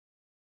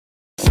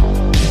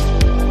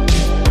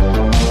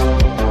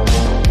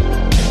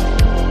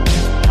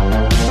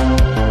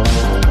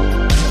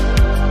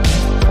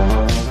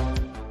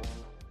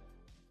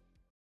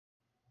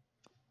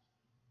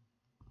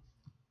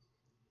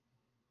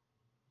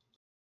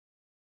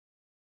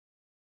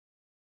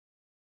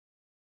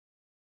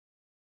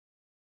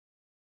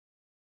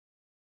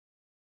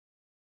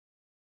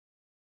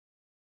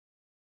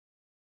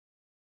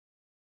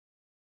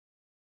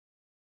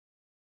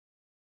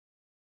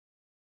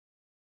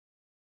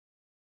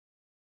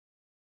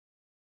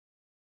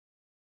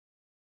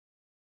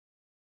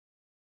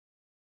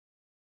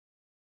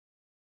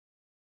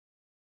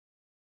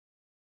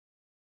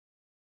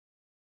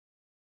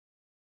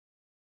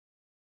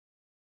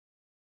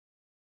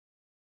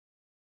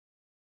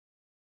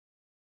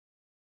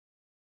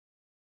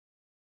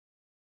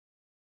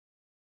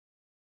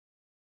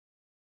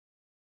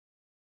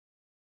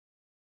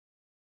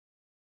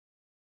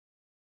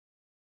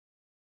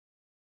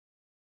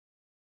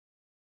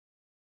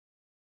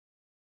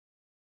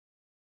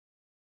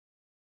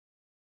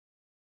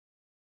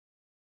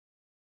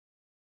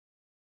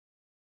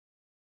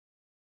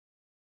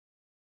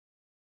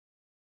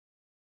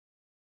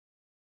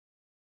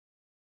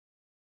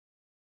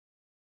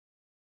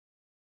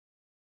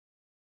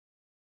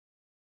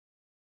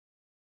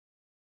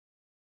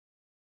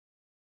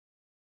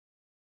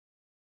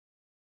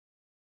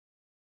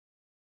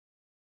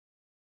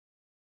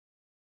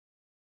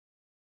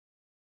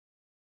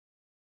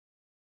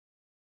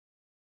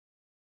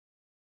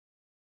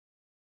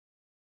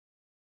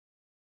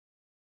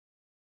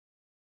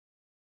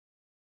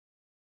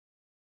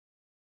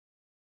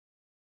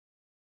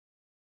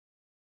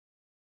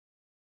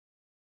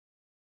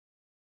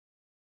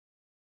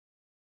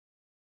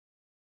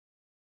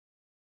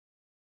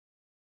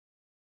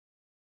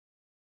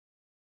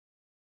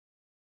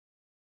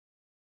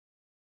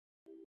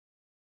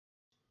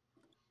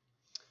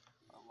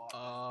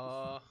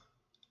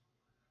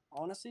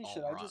Honestly,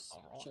 should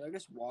I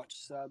just watch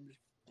sub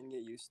and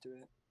get used to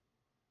it?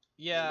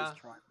 Yeah, Just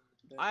try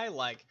a bit? I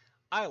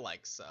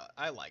liked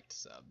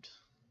subbed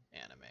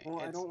anime.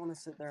 Well, I It's don't want to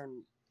sit there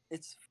and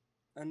it's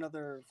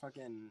another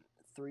fucking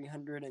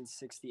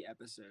 360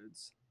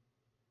 episodes.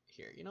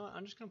 here. You know what?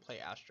 I'm just gonna play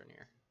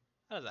Astroneer.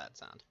 How does that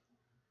sound?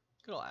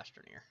 Good old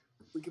Astroneer.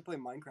 We could play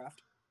Minecraft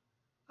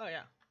Oh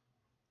yeah.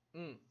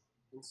 and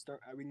start.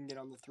 We can get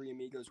on the Three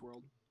Amigos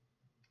world.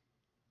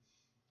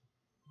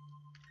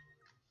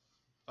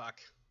 Fuck.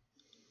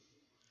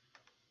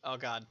 Oh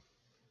god.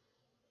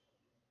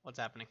 What's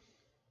happening?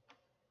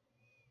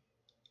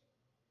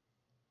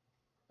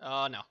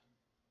 Oh no.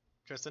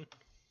 Tristan,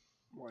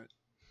 What?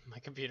 my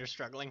computer's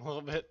struggling a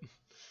little bit.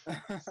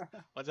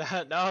 What's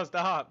that? No,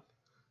 stop.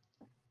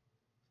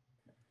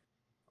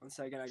 1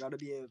 second, I gotta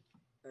be a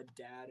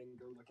dad and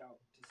go look out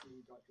to see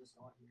who just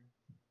got here.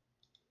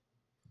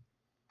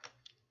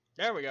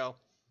 There we go.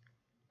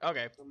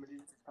 Okay, Somebody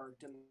just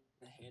parked in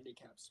the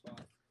handicap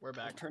spot. we're I've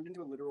back. turned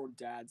into a literal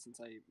dad since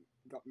I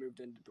got moved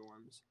into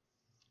dorms.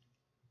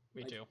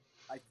 Me too.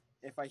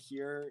 If I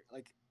hear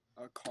like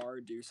a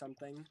car do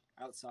something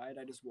outside,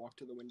 I just walk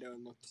to the window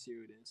and look to see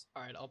who it is.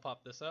 Alright, I'll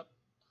pop this up.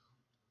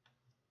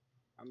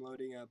 I'm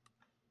loading up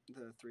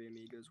the Three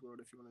Amigos world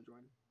if you want to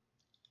join.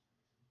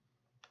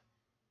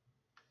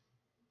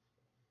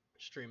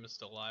 Stream is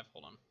still live.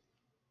 Hold on.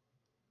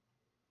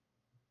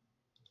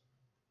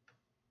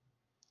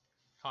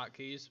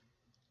 Hotkeys.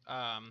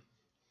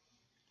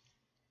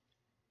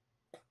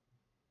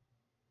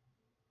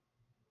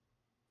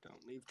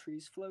 Don't leave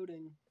trees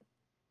floating.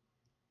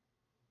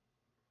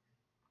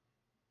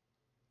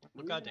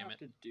 What do God we damn have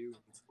it. to do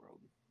in this world?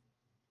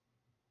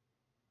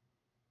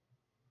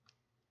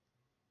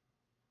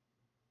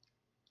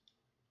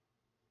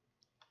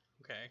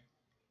 Okay.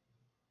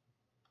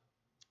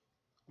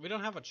 We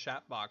don't have a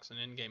chat box, an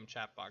in-game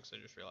chat box, I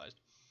just realized.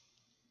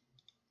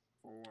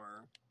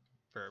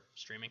 For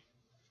streaming.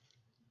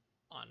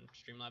 On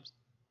Streamlabs.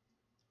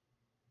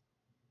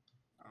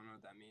 I don't know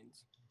what that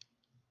means.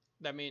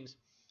 That means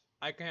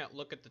I can't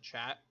look at the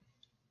chat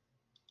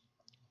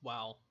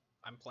while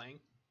I'm playing.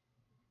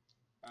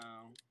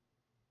 Oh.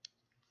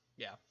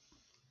 Yeah.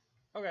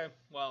 Okay,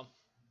 well,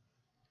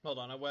 hold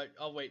on.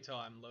 I'll wait till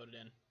I'm loaded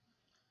in.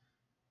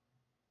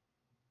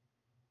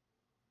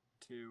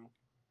 2.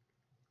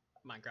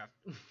 Minecraft.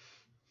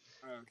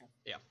 Oh, okay.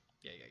 Yeah.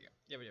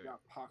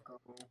 Got Paco.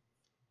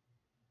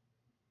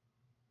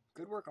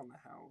 Good work on the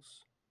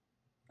house.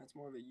 That's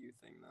more of a you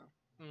thing,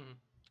 though.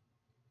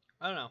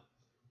 I don't know.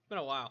 It's been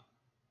a while.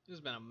 This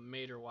has been a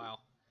major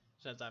while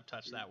since I've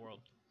touched that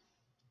world.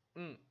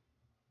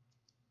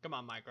 Come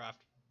on, Minecraft.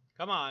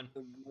 Come on.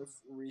 The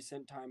most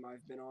recent time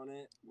I've been on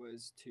it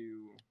was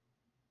to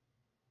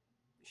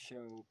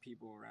show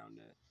people around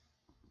it.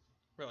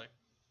 Really?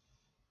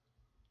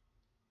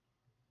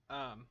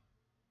 I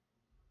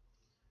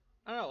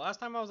don't know. Last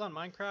time I was on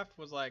Minecraft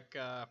was like,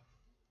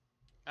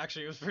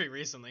 actually, it was pretty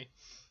recently.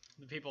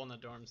 The people in the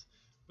dorms,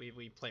 we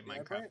played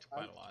Minecraft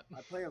quite a lot.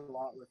 I play a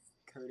lot with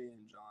Cody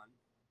and John.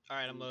 All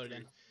right, I'm loaded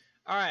in.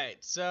 All right,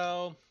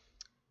 so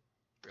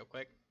real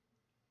quick.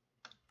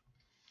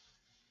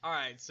 All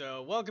right,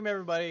 so welcome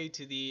everybody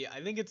to the,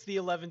 I think it's the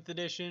 11th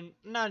edition.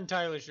 Not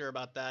entirely sure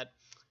about that,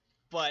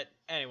 but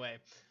anyway,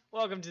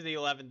 welcome to the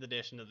 11th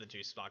edition of the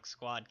Juicebox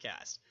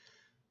Squadcast.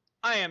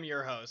 I am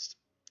your host,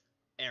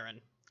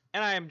 Aaron,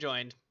 and I am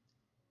joined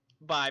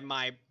by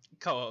my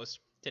co-host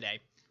today.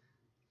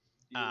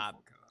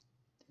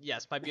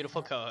 Yes, my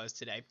beautiful co-host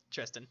today,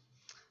 Tristan.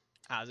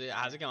 How's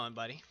it going,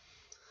 buddy?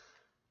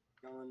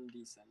 Going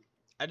decent.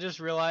 I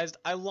just realized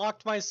I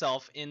locked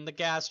myself in the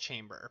gas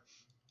chamber.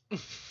 You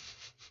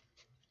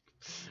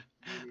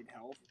need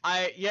help?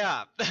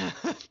 Yeah.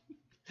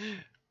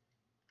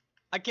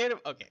 I can't.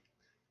 Okay.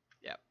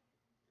 Yep.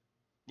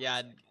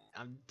 Yeah,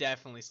 I'm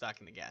definitely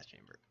stuck in the gas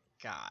chamber.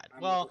 God.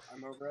 I'm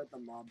over at the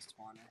mob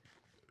spawner.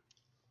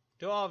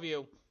 To all of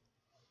you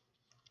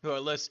who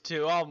are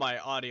to all my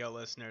audio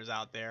listeners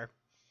out there,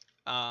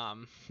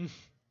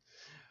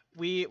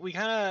 we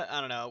kind of,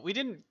 I don't know,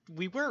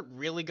 we weren't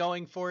really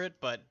going for it,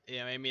 but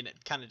I mean,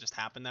 it kind of just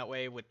happened that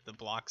way with the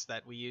blocks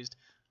that we used.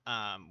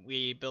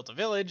 We built a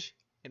village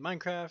in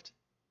Minecraft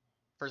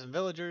for some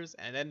villagers,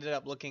 and it ended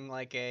up looking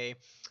like a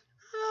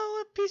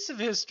piece of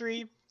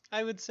history,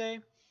 I would say.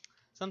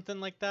 Something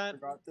like that.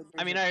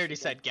 I mean, I already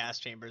said gas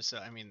chambers, so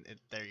I mean,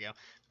 there you go.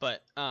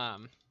 But,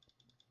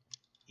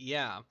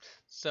 yeah.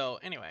 So,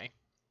 anyway.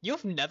 You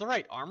have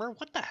netherite armor?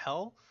 What the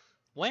hell?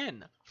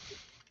 When?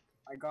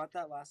 I got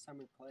that last time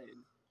we played.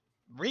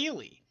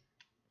 Really?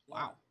 Yeah.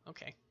 Wow.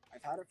 Okay.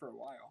 I've had it for a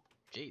while.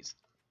 Jeez.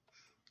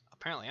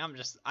 Apparently,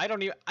 I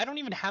don't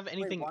even have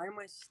anything. Wait, why am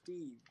I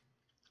Steve?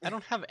 I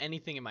don't have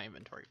anything in my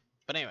inventory.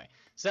 But anyway,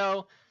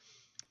 so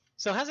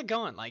how's it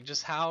going? Like,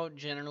 just how,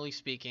 generally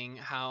speaking,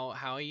 how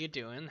are you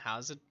doing?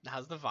 How's the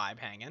vibe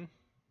hanging?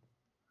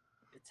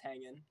 It's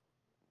hanging.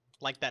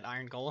 Like that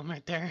iron golem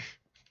right there?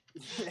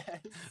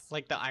 Yes.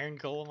 Like the iron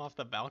golem off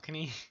the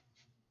balcony?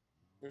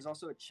 There's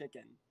also a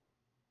chicken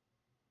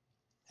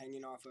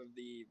hanging off of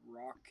the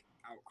rock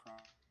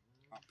outcrop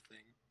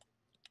thing.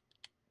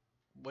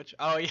 Which?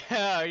 Oh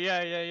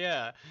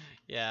yeah.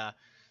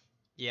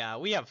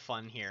 We have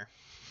fun here.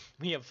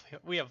 We have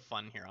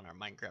fun here on our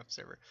Minecraft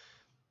server.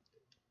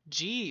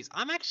 Jeez,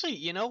 I'm actually,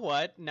 you know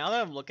what? Now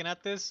that I'm looking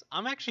at this,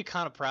 I'm actually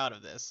kind of proud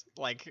of this.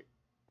 Like,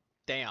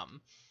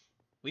 damn,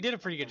 we did a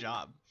pretty good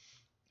job.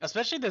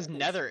 Especially this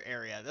nether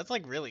area. That's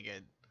like really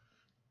good.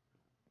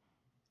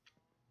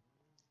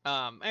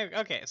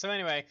 Okay, so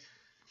anyway,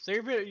 so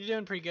you're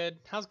doing pretty good.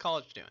 How's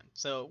college doing?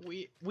 So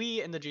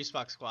we in the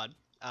Juicebox Squad,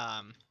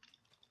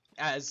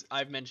 as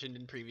I've mentioned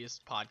in previous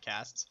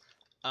podcasts,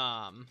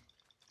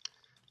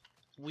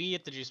 we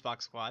at the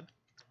Juicebox Squad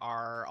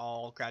are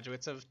all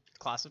graduates of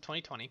class of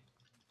 2020,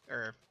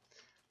 or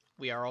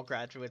we are all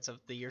graduates of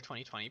the year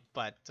 2020.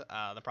 But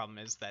the problem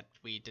is that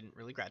we didn't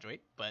really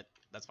graduate, but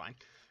that's fine.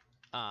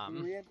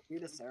 We had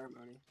a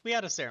ceremony. We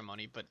had a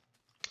ceremony, but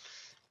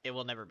it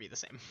will never be the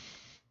same.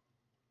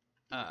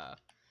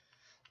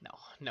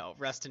 No.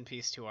 Rest in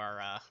peace to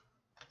our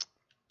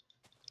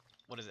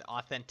what is it?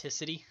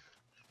 Authenticity.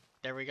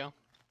 There we go.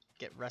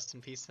 Get rest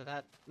in peace to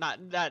that.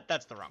 Not that.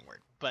 That's the wrong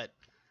word. But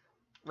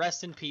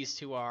rest in peace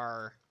to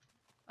our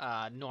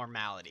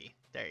normality.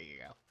 There you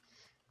go.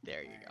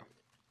 There you go.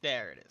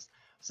 There it is.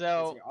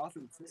 So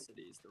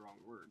authenticity is the wrong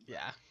word. But...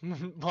 Yeah.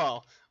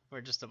 Well,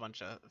 we're just a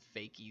bunch of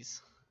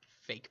fakies,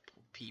 fake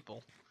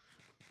people.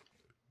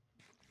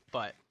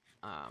 But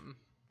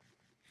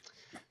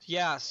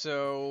yeah.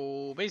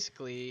 So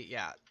basically,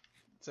 yeah.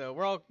 So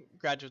we're all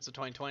graduates of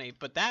 2020,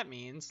 but that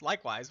means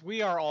likewise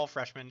we are all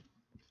freshmen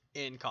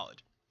in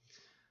college.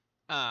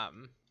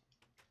 So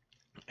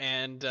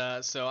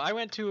I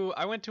went to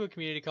a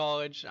community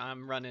college.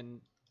 I'm running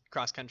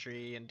cross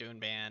country and doing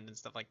band and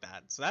stuff like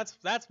that. So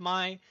that's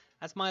my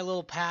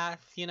little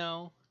path, you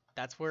know.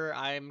 That's where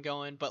I'm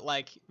going. But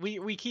like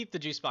we keep the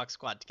Juicebox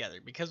Squad together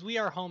because we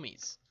are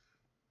homies.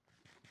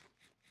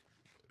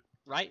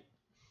 Right?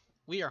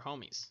 We are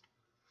homies.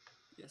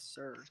 Yes,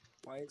 sir.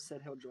 Wyatt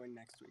said he'll join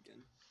next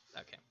weekend.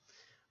 Okay.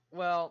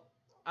 Well,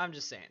 I'm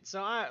just saying.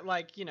 So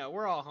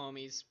we're all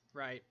homies,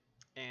 right?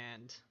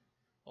 And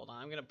hold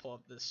on, I'm gonna pull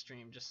up this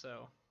stream just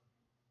so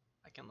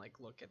I can like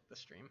look at the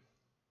stream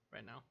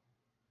right now.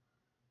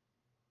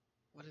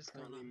 What is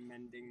Currently going on?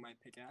 Mending my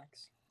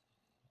pickaxe.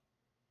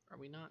 Are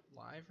we not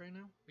live right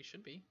now? We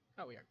should be.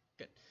 Oh, we are.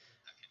 Good.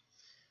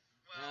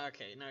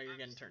 Okay, now you're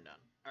getting turned on.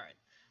 All right.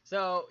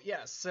 So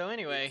yes. So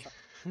anyway,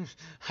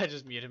 I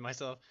just muted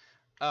myself.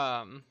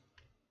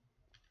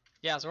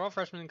 Yeah. So we're all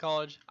freshmen in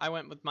college. I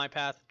went with my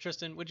path.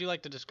 Tristan, would you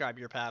like to describe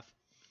your path?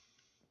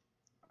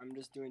 I'm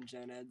just doing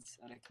gen eds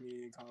at a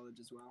community college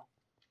as well.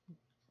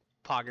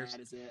 Poggers. That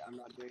is it. I'm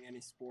not doing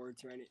any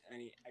sports or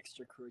any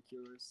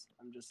extracurriculars.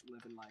 I'm just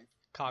living life.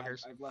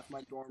 Coggers. I've left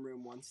my dorm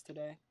room once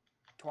today.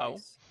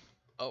 Twice.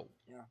 Oh.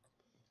 Yeah.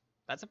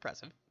 That's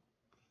impressive.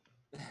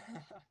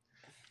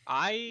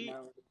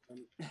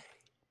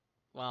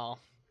 Well,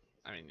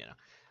 I mean, you know.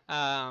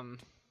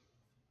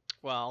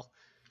 Well,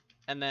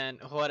 and then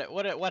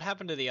what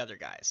happened to the other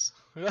guys?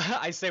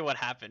 I say what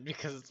happened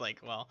because it's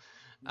like, well,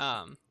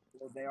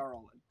 Well, they are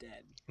all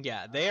dead.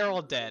 Yeah, they are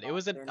all dead. It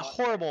was a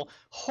horrible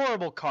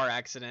car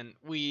accident.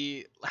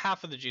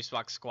 Half of the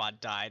Juicebox Squad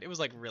died. It was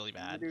like really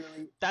bad.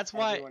 Literally that's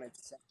why. Everyone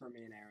except for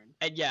me and Aaron.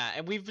 And yeah,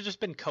 and we've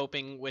just been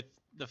coping with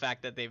the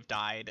fact that they've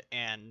died,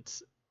 and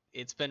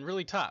it's been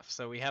really tough.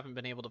 So we haven't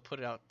been able to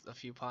put out a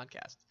few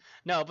podcasts.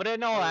 No, but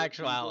in all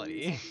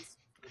actuality,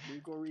 for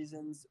legal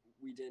reasons,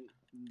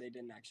 they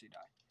didn't actually die.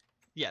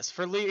 Yes,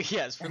 for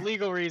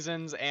legal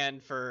reasons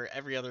and for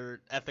every other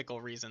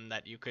ethical reason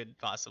that you could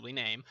possibly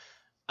name.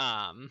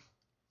 They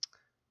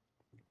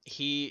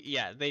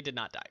did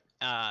not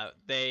die.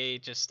 They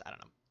just, I don't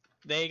know.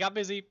 They got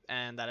busy,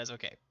 and that is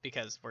okay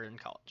because we're in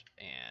college,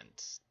 and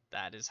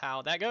that is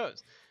how that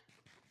goes.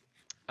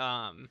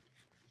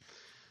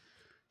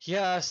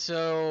 Yeah,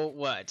 so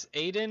what?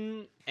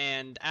 Aiden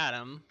and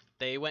Adam,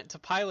 they went to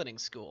piloting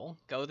school.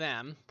 Go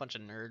them, bunch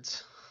of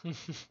nerds.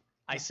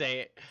 I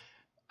say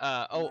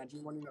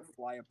Imagine wanting to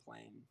fly a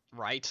plane.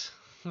 Right?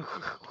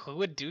 Who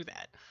would do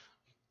that?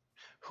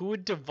 Who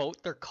would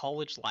devote their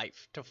college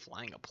life to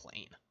flying a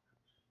plane?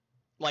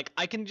 Like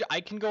I can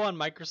go on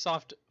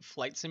Microsoft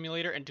Flight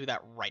Simulator and do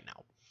that right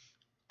now.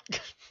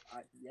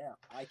 Yeah,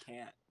 I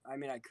can't. I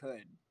mean, I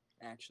could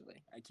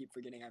actually. I keep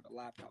forgetting I have a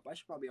laptop. I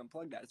should probably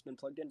unplug that. It's been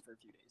plugged in for a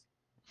few days.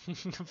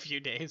 A few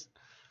days.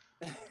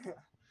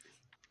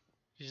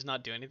 You just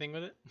not do anything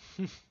with it?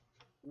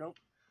 Nope.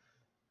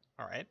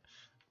 All right.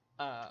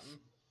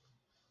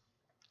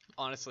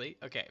 Honestly,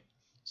 okay.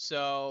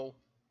 So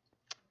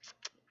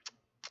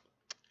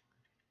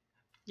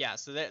yeah,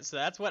 so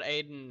that's what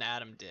Aiden and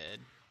Adam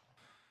did.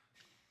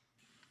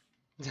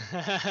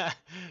 That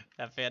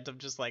Phantom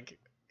just like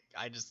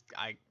I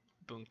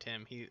boomed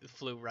him. He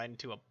flew right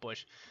into a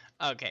bush.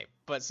 Okay,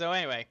 but so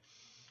anyway,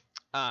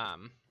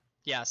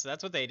 yeah, so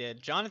that's what they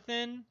did.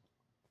 Jonathan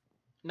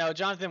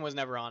was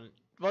never on.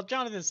 Well,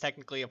 Jonathan's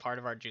technically a part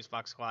of our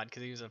Juicebox Squad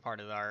because he was a part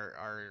of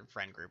our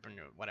friend group and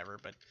whatever,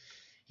 but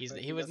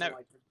he was never.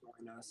 Like to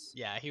join us.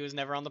 Yeah, he was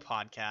never on the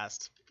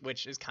podcast,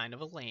 which is kind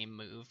of a lame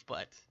move,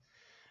 but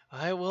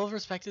I will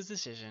respect his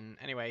decision.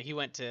 Anyway, he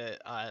went to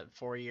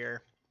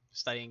 4-year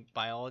studying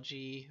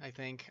biology, I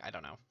think. I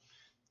don't know.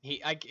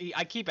 I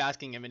keep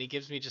asking him, and he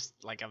gives me just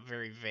like a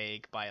very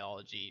vague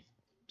biology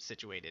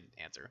situated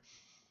answer,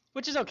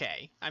 which is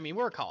okay. I mean,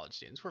 we're college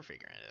students, we're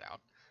figuring it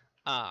out.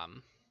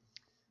 Um,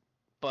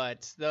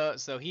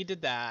 so he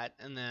did that,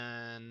 and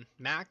then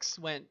Max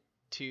went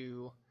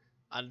to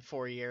a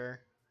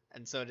 4-year,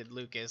 and so did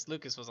Lucas.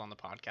 Lucas was on the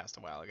podcast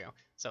a while ago.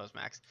 So was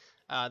Max.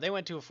 They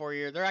went to a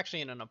 4-year. They're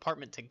actually in an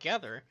apartment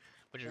together,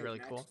 which is Wait, really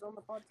Max cool. was on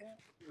the podcast?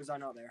 Was I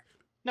not there?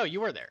 No,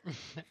 you were there,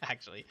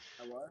 actually.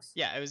 I was?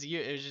 Yeah, it was you.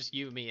 It was just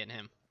you, me, and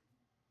him.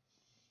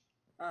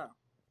 Oh,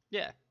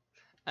 Yeah.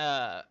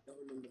 don't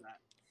remember that.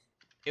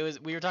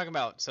 We were talking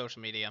about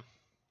social media.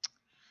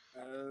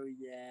 Oh,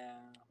 yeah.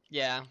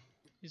 Yeah,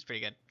 he's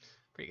pretty good.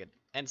 Pretty good.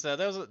 And so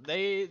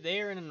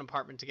they are in an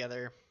apartment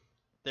together.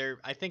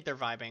 I think they're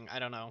vibing. I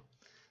don't know.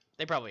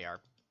 They probably are.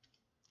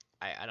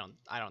 I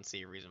don't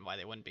see a reason why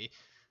they wouldn't be.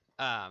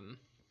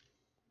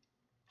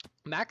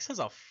 Max has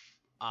a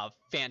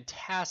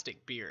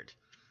fantastic beard.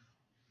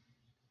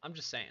 I'm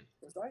just saying.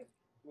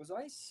 Was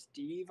I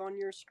Steve on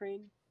your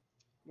screen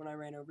when I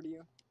ran over to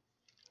you?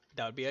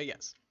 That would be a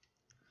yes.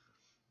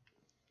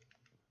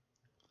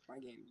 My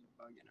game's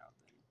bugging out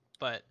then.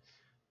 But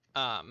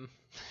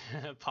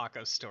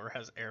Paco's store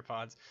has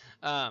AirPods.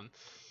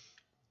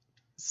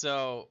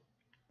 So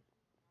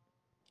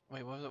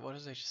wait, what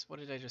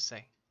did I just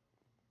say?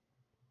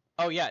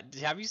 Oh yeah,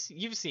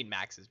 you've seen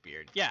Max's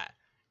beard? Yeah,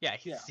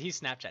 he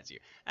Snapchats you.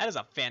 That is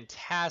a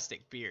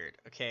fantastic beard.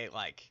 Okay,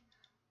 like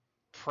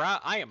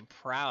I am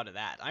proud of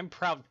that. I'm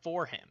proud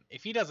for him.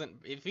 If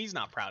he's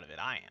not proud of it,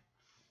 I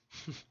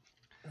am.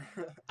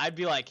 I'd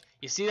be like,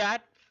 you see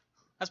that?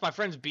 That's my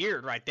friend's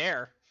beard right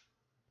there.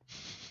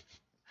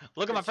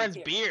 Look at my friend's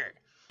beard.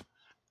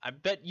 I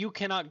bet you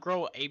cannot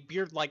grow a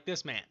beard like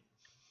this man.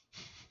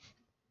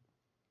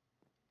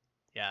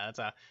 Yeah,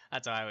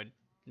 that's how I would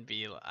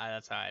be.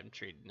 That's how I'm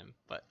treating him.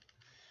 But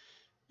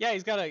yeah,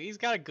 he's got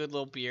a good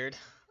little beard.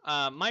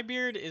 My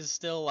beard is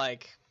still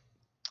like,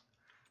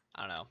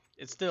 I don't know.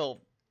 It's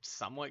still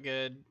somewhat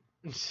good.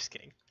 Just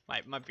kidding.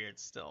 My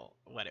beard's still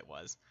what it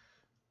was.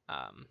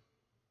 I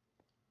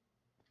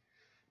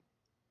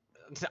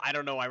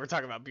don't know why we're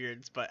talking about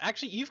beards, but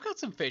actually, you've got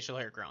some facial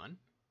hair growing.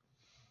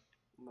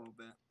 A little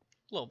bit.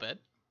 A little bit.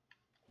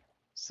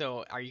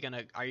 So are you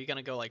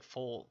gonna go like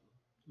full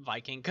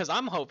Viking? Because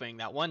I'm hoping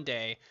that one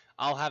day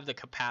I'll have the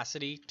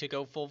capacity to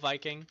go full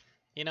Viking.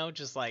 You know,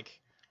 just like,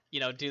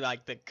 do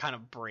like the kind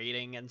of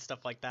braiding and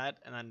stuff like that,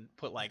 and then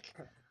put like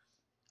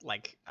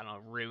I don't know,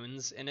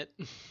 runes in it.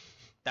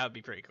 That would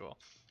be pretty cool.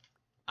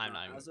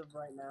 As of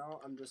right now,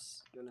 I'm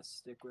just gonna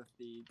stick with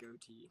the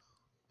goatee.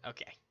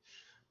 Okay,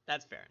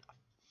 that's fair enough.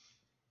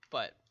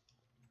 But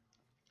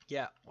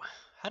yeah,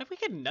 how did we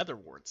get nether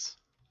warts?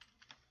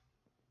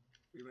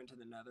 We went to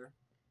the nether.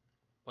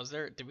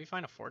 Did we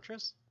find a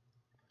fortress?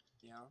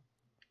 Yeah.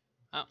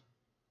 Oh.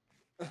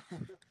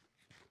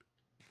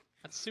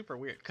 That's super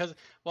weird.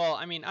 Well,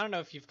 I mean, I don't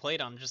know if you've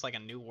played on just like a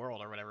new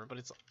world or whatever, but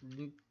it's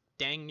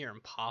dang near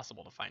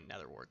impossible to find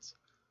nether warts.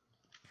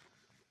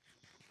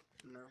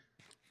 No.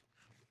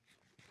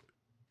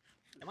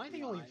 Am I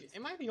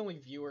the only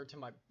viewer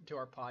to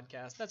our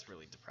podcast? That's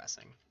really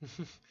depressing.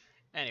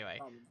 Anyway,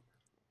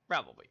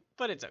 probably,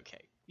 but it's okay.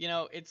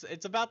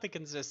 It's about the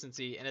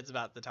consistency and it's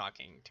about the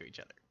talking to each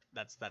other.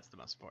 That's the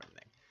most important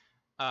thing.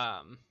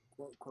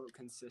 Quote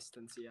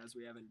consistency, as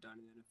we haven't done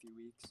it in a few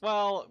weeks.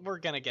 Well, we're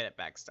gonna get it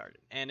back started,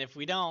 and if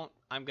we don't,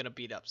 I'm gonna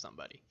beat up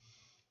somebody.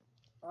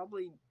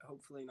 Probably,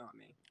 hopefully not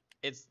me.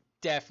 It's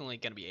definitely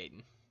gonna be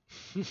Aiden.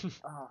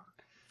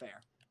 Fair.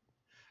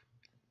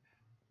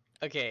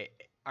 Okay,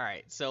 all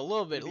right. So a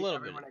little bit,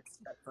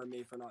 except for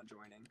me for not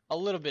joining. A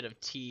little bit of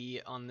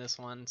tea on this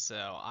one. So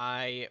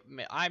I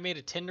made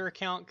a Tinder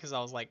account because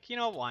I was like,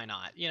 why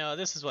not?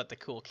 This is what the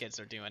cool kids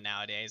are doing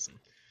nowadays, and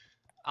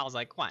I was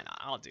like, why not?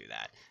 I'll do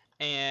that.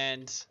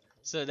 And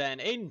so then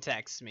Aiden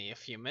texts me a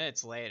few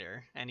minutes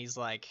later, and he's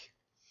like,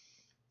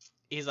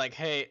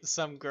 hey,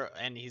 some girl,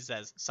 and he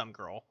says some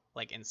girl,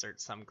 like insert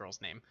some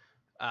girl's name,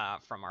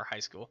 from our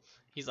high school.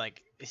 He's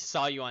like,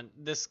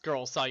 this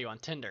girl saw you on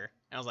Tinder,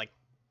 and I was like,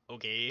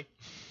 okay.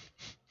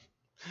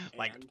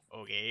 Like,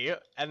 okay.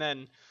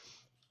 And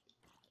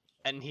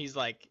he's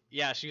like,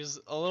 yeah, she was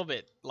a little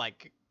bit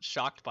like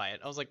shocked by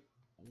it. I was like,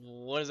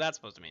 what is that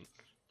supposed to mean?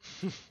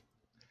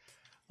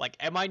 Like,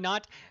 am I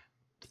not?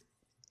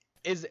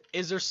 Is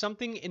there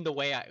something in the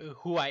way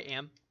who I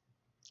am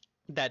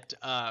that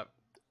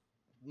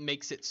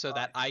makes it so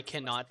that I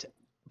cannot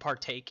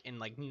partake in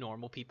like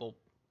normal people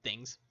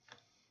things?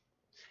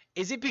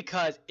 Is it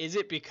because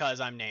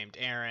I'm named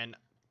Aaron?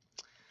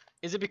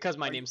 Is it because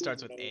my name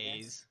starts with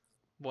A's?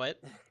 What?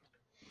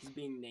 He's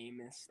being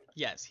namist.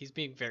 Yes, he's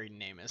being very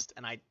namist,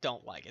 and I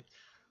don't like it.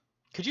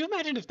 Could you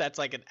imagine if that's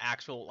like an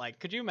actual, like,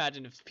 could you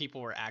imagine if people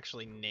were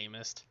actually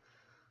namist?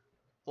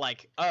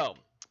 Like, oh,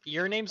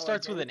 your name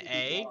starts with an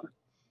A?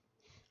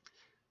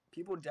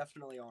 People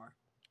definitely are.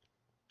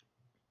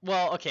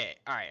 Well, okay,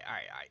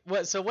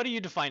 alright. So what do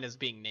you define as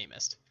being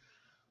namist?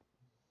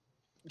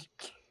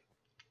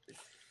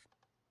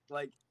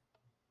 Like,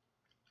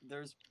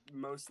 there's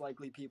most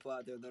likely people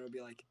out there that'll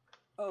be like,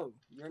 "Oh,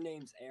 your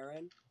name's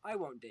Aaron. I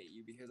won't date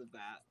you because of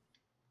that."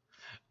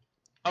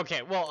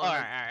 Okay, well, Or all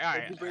like, right, all if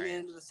right, you all bring it right.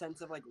 into the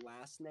sense of like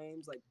last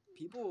names, like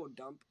people will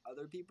dump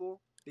other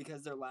people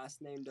because their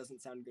last name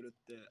doesn't sound good with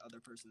the other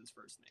person's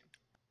first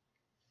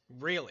name.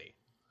 Really?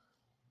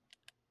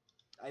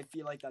 I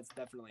feel like that's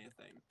definitely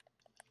a thing.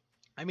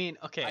 I mean,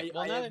 okay. I,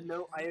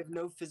 Well, I have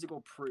no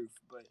physical proof,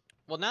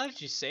 but now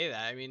that you say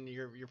that, I mean,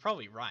 you're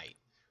probably right.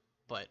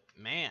 But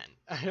man,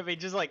 I mean,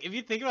 just like if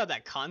you think about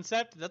that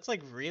concept, that's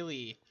like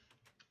really,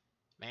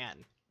 man.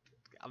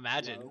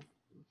 Imagine. low.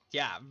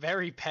 Yeah,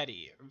 very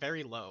petty,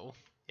 very low.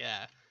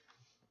 Yeah.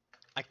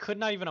 I could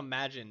not even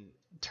imagine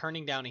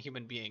turning down a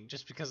human being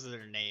just because of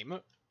their name.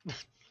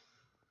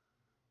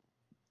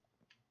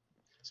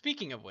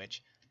 Speaking of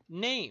which,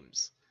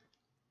 names.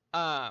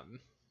 Um,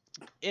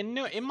 in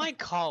my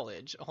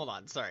college, hold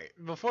on, sorry.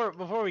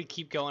 Before we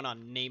keep going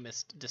on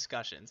namist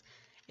discussions,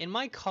 in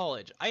my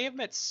college, I have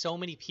met so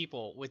many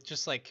people with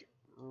just like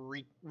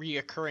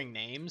reoccurring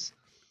names,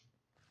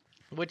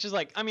 which is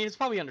like, I mean, it's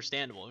probably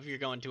understandable if you're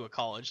going to a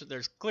college.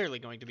 There's clearly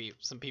going to be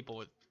some people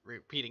with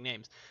repeating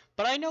names,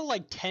 but I know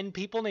like 10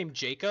 people named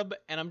Jacob,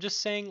 and I'm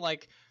just saying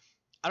like,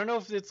 I don't know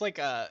if it's like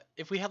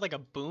if we had like a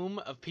boom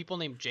of people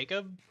named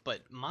Jacob,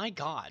 but my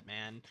God,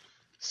 man,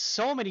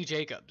 so many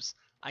Jacobs.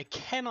 I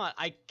cannot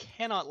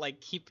like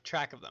keep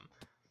track of them.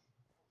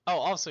 Oh,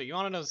 also, you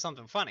want to know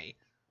something funny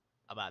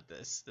about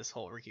this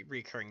whole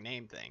recurring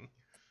name thing?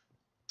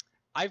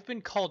 I've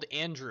been called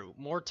Andrew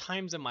more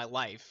times in my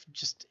life,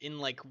 just in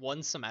like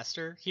one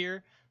semester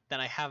here, than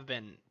I have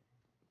been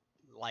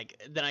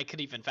than I could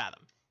even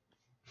fathom.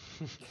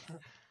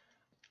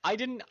 I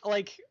didn't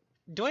like.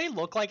 Do I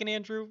look like an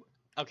Andrew?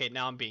 Okay,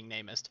 now I'm being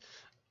namist.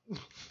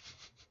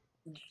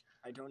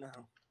 I don't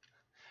know.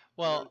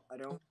 Well, I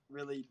don't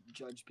really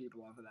judge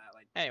people off of that.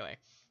 Like, anyway,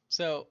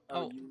 so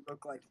oh, you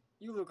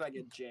look like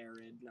a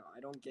Jared. No, I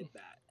don't get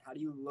that. How do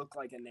you look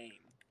like a name?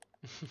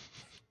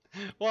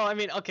 Well, I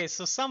mean, okay,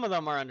 so some of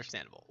them are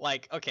understandable.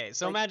 Like, okay,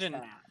 so Like imagine,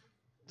 Chad.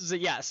 so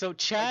yeah, so Like,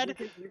 Chad,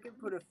 you could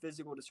put a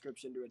physical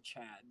description to a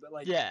Chad, but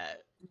like, yeah,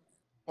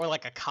 or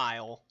like a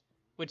Kyle,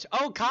 which,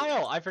 oh,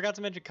 Kyle, I forgot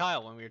to mention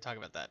Kyle when we were talking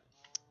about that.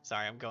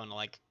 Sorry, I'm going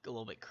like a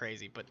little bit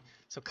crazy, but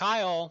so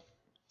Kyle's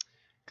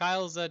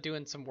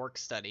doing some work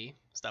study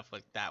stuff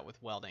like that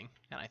with welding,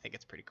 and I think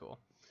it's pretty cool.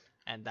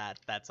 And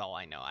that's all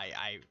I know.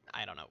 I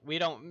don't know. We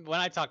don't, when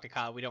I talk to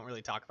Kyle, we don't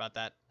really talk about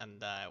that,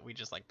 and we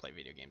just like play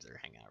video games or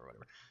hang out or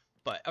whatever.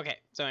 But okay,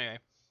 so anyway,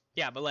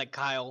 yeah, but like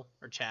Kyle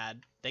or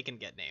Chad, they can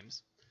get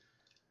names.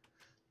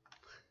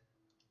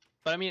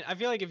 But I mean, I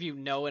feel like if you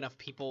know enough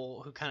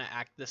people who kind of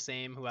act the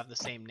same, who have the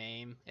same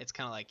name, it's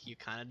kind of like you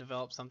kind of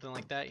develop something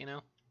like that, you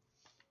know?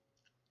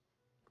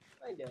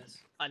 I guess.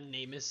 A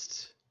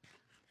namist.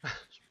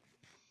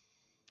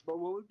 But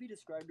what would be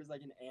described as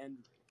like an Andrew?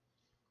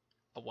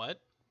 A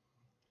what?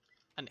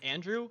 An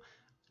Andrew?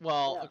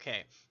 Well, Yeah.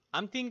 okay.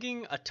 I'm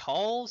thinking a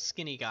tall,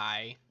 skinny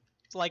guy.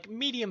 It's like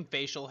medium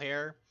facial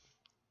hair.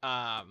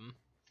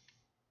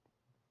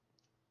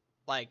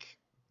 Like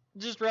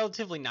just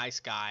relatively nice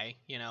guy,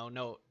 you know,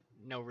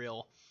 no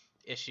real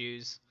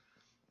issues.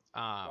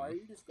 Why are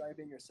you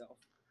describing yourself?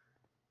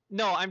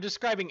 No, I'm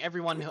describing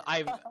everyone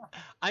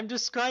I'm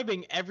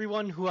describing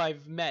everyone who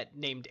I've met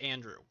named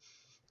Andrew.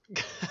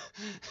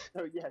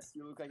 Oh yes,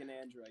 you look like an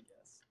Andrew, I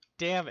guess.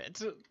 Damn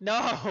it.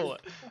 No.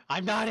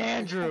 I'm not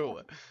Andrew.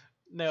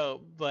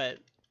 No, but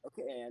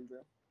Okay, Andrew.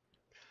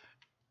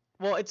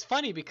 well, it's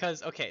funny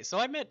because okay, so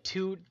I met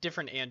two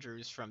different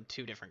Andrews from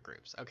two different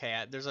groups.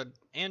 Okay, there's an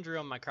Andrew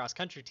on my cross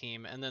country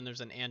team, and then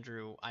there's an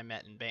Andrew I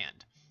met in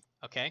band.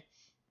 Okay,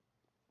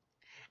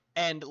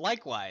 and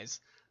likewise,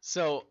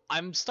 so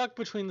I'm stuck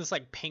between this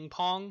like ping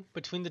pong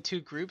between the two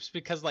groups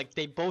because like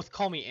they both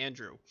call me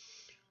Andrew,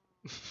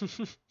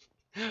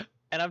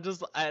 and I'm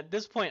just at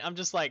this point I'm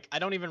just like I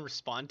don't even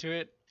respond to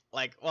it.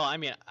 Like, well, I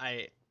mean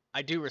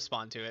I do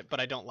respond to it, but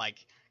I don't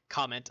like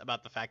comment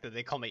about the fact that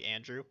they call me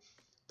Andrew.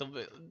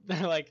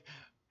 They're like,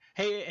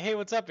 hey,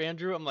 what's up,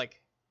 Andrew? I'm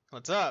like,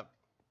 what's up?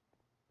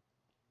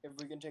 If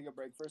we can take a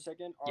break for a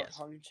second, our Yes.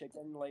 hung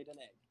chicken laid an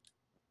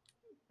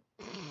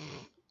egg.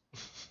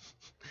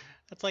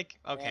 That's like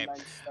okay. And I'm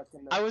stuck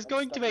in the, I was I'm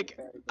going stuck to in the make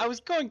berry I bush. was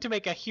going to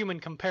make a human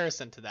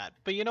comparison to that,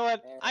 but you know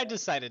what? I And-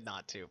 decided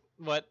not to.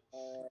 What?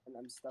 And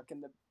I'm stuck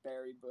in the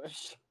berry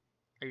bush.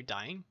 Are you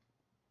dying?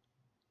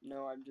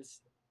 No, I'm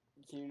just.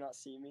 Can you not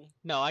see me?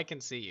 No, I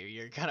can see you.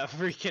 You're kind of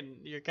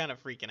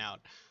freaking out.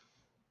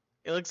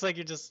 It looks like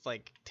you're just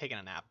like taking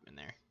a nap in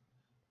there.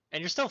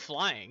 And you're still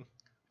flying,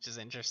 which is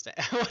interesting.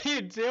 What are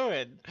you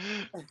doing?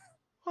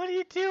 What are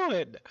you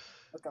doing?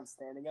 Look, I'm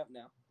standing up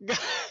now.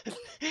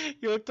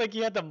 You looked like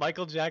you had the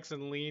Michael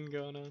Jackson lean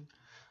going on.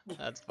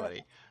 That's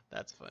funny.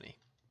 That's funny.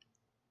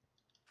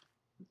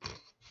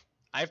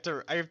 I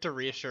have to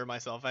reassure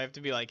myself. I have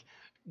to be like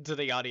to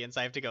the audience.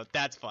 I have to go.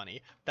 That's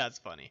funny. That's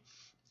funny.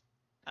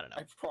 I don't know.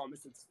 I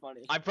promise it's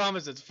funny. I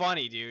promise it's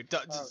funny, dude.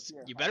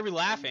 Here, You better be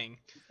laughing.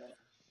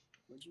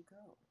 Where'd you go?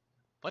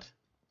 What?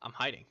 I'm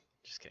hiding.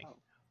 Just kidding. Oh.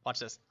 Watch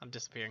this. I'm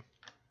disappearing.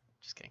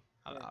 Just kidding.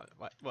 Here,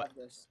 What? have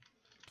this.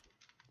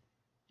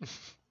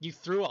 You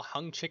threw a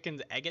hung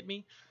chicken's egg at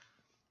me?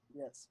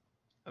 Yes.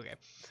 Okay.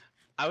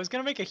 I was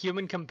gonna make a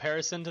human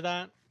comparison to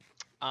that,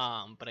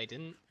 but I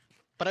didn't.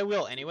 But I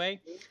will anyway.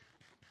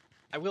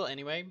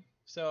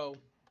 So,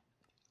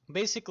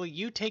 basically,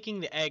 you taking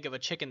the egg of a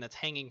chicken that's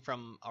hanging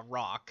from a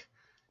rock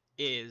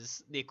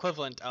is the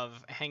equivalent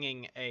of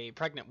hanging a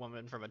pregnant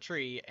woman from a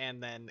tree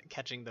and then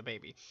catching the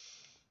baby.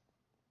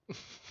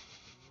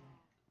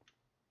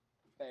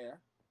 Fair.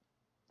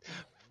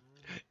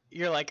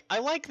 You're like, I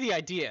like the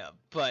idea,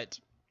 but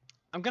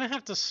I'm gonna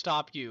have to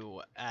stop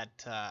you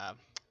at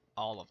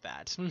all of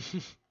that.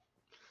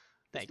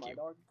 Thank It's my you.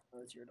 dog?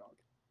 Or it's your dog?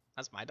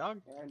 That's my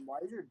dog? And why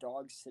is your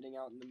dog sitting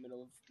out in the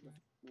middle of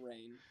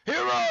rain?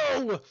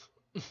 Hero!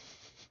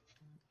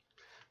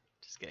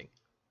 Just kidding.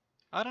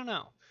 I don't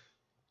know.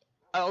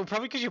 Oh,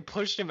 probably because you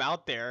pushed him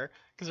out there.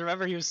 Because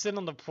remember, he was sitting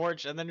on the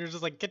porch, and then you're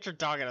just like, get your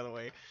dog out of the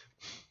way.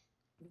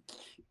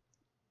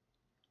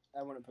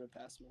 I wouldn't put it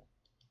past me.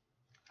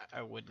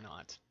 I would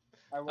not.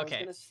 I was Okay.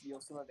 gonna steal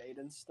some of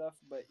Aiden's stuff,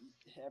 but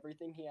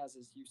everything he has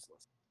is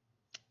useless.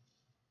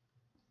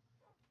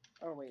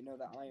 Oh wait, no,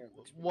 the iron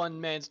looks pretty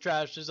One man's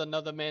trash is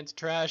another man's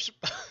trash.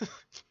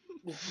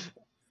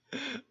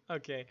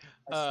 Okay.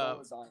 good. I stole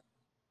his iron.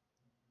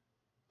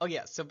 Oh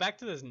yeah, so back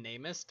to this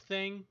namist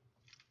thing.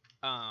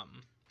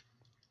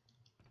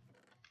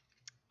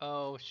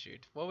 Oh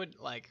shoot. What would,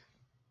 like,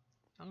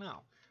 I don't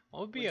know.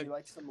 What would be Would you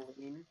like some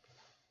lean?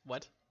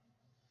 what?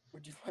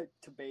 Would you like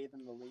to bathe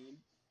in the lean?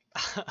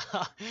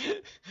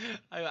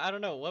 I don't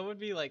know. What would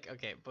be like,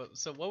 okay, but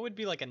so what would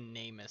be like a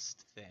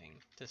namist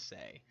thing to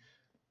say?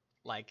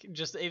 Like,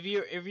 just if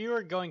you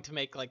were going to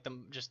make like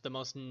the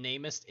most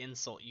namist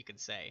insult you could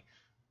say,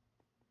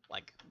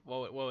 like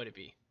what would it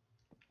be?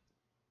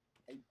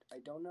 I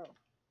don't know.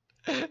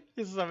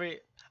 Is somebody,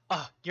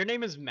 your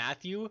name is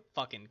Matthew?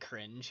 Fucking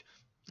cringe.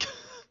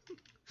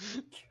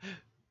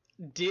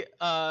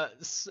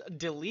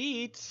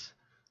 Delete,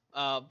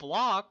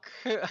 block.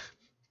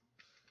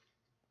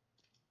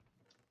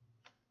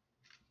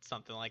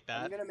 Something like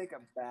that. I'm gonna make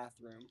a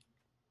bathroom.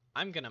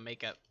 I'm gonna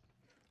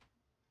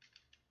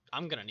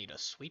need a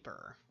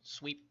sweeper.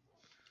 Sweep.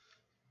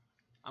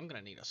 I'm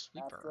gonna need a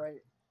sweeper.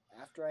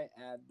 After I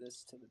add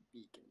this to the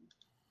beacon.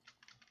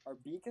 Our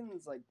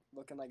beacon's like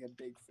looking like a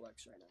big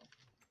flex right now.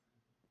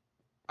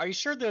 Are you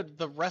sure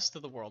the rest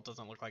of the world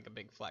doesn't look like a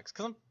big flex?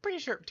 Because I'm pretty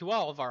sure, to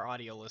all of our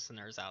audio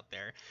listeners out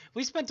there,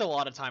 we spent a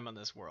lot of time on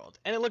this world,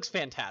 and it looks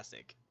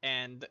fantastic.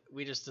 And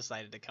we just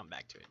decided to come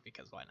back to it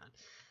because why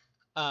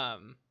not?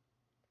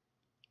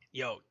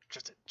 Yo,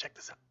 Tristan, check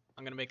this out.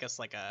 I'm gonna make us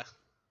like a.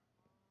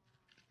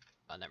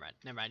 Oh, never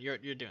mind. You're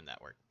doing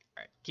that work.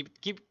 All right,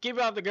 keep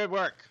up the good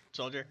work,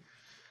 soldier.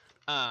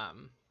 Let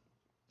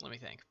me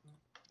think.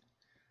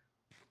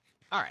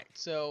 All right,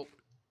 so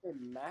Hey,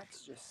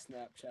 Max just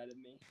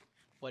Snapchatted me.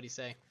 what'd he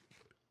say?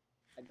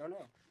 I don't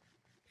know.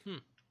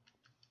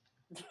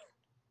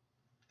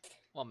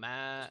 Well,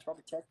 Matt.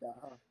 Probably check that,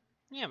 huh?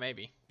 Yeah,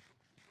 maybe.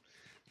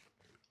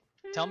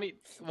 Tell me.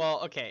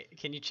 Well, okay.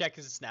 Can you check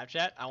his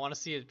Snapchat? I want to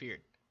see his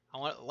beard. I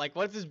want, like,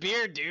 what's his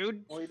beard,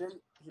 dude? Well, he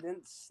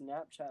didn't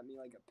Snapchat me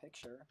like a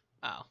picture.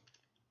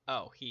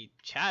 Oh, he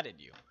chatted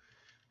you.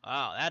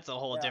 Oh, that's a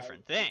whole Yeah,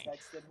 different I thing.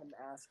 texted him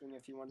asking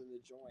if he wanted to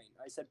join.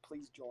 I said,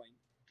 please join.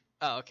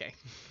 Oh, okay.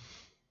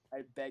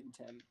 I begged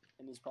him,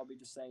 and he's probably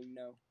just saying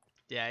no.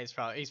 Yeah, he's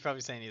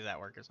probably saying he's at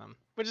work or something,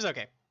 which is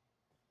okay.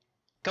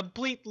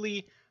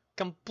 Completely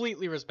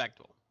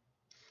respectable.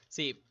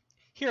 See,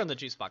 here on the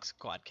Juicebox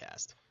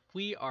Quadcast,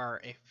 we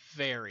are a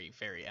very,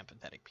 very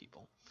empathetic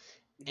people.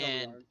 No, we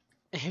And aren't.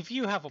 if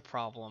you have a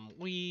problem,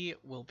 we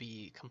will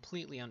be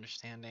completely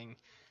understanding,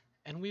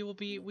 and we will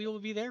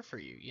be there for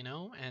you, you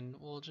know, and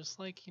we'll just,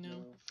 like, you know,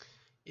 No.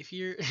 if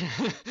you're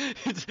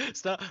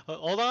stop,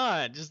 hold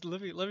on, just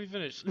let me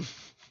finish.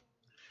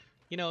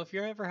 You know, if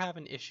you're ever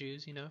having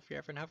issues, you know, if you're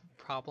ever having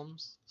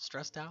problems,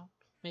 stressed out,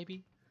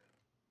 maybe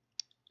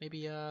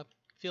feeling a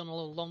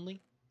little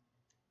lonely,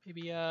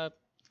 maybe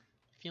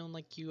feeling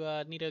like you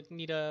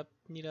need a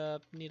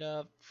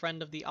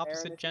friend of the Aaron,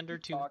 opposite if you gender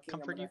keep to talking,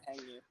 comfort you. I'm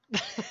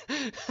gonna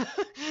hang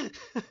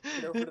you.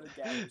 Get over to the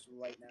gallows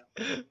right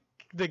now.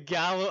 The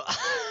gallows.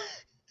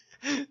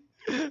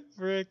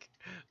 Frick.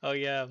 Oh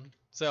yeah.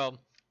 So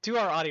to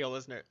our audio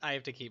listener, I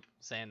have to keep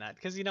saying that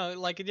because, you know,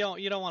 like, you don't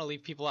want to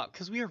leave people out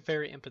because we are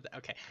very empathetic.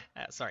 Okay.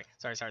 Sorry.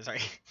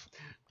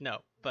 No,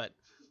 but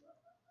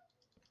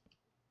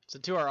so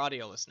to our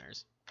audio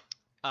listeners,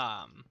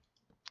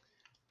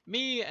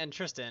 me and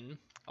Tristan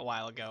a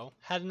while ago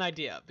had an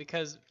idea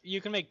because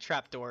you can make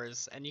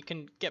trapdoors and you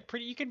can get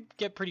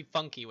pretty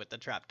funky with the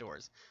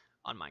trapdoors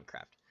on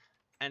Minecraft.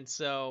 And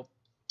so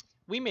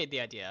we made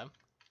the idea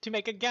to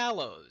make a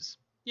gallows.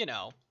 You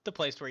know, the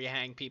place where you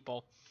hang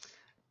people.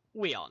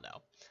 We all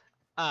know.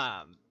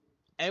 And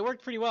it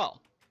worked pretty well.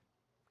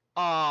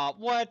 Aw,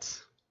 what?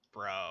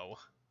 Bro.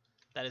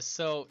 That's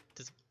so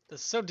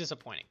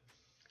disappointing.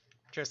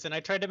 Tristan, I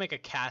tried to make a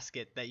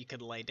casket that you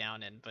could lay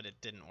down in, but it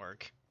didn't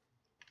work.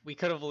 We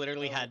could have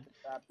literally had...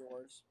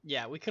 Trapdoors.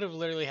 Yeah, we could have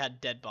literally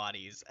had dead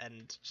bodies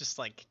and just,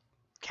 like,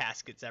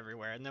 caskets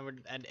everywhere, and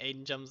then and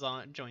Aiden joins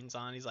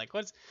on. He's like,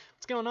 what's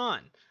going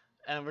on?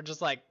 And we're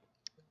just like,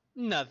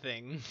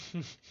 nothing.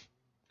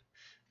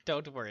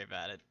 Don't worry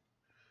about it.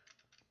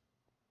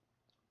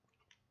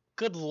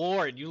 Good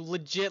lord, you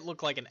legit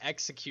look like an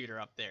executor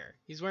up there.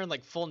 He's wearing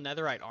like full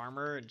netherite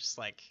armor and just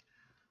like,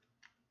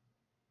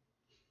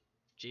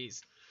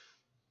 jeez.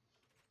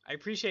 I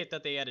appreciate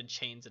that they added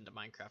chains into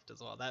Minecraft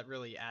as well. That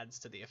really adds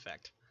to the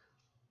effect.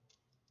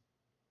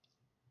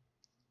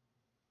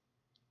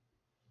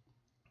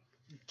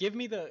 Give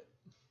me the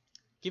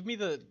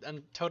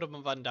Totem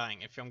of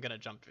Undying if I'm gonna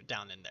jump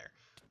down in there.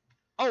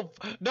 Oh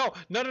no!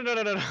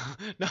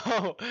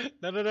 No!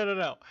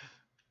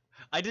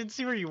 I didn't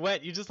see where you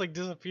went. You just like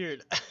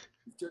disappeared.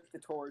 Jerk the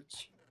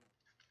torch.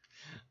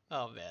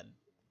 Oh man.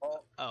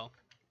 Oh,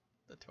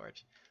 the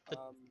torch.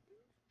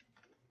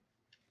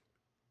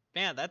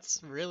 Man,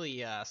 that's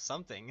really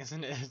something,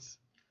 isn't it?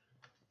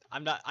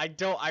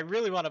 I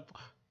really want to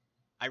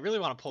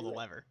pull the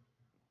lever.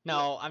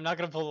 No, I'm not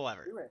gonna pull the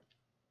lever. Do it.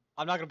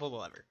 I'm not gonna pull the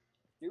lever.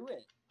 Do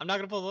it. I'm not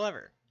gonna pull the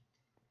lever.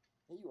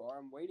 Here you are.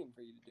 I'm waiting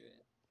for you to do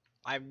it.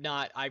 I'm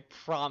not. I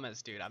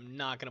promise, dude. I'm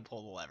not gonna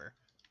pull the lever.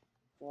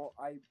 Well,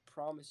 I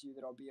promise you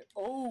that I'll be.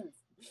 Oh.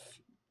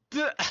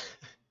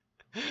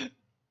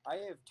 I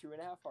have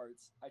 2.5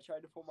 hearts. I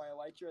tried to pull my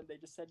elytra and they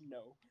just said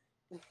no.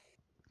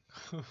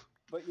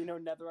 But you know,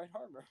 netherite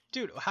armor.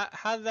 Dude,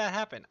 how did that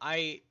happen?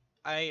 I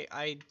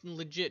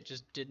legit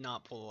just did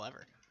not pull the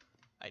lever.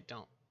 I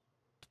don't.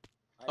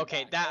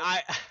 Okay,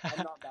 I'm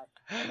not back.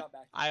 I'm not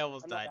back. I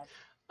almost died.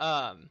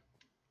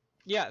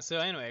 Yeah. So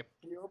anyway.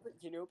 Can you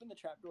open the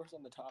trapdoors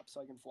on the top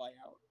so I can fly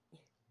out?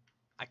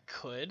 I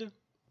could.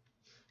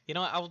 You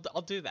know what?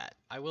 I'll do that.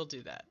 I will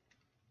do that.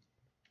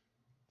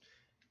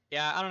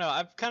 Yeah, I don't know.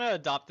 I've kind of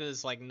adopted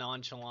this like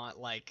nonchalant,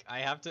 like I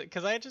have to,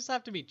 cause I just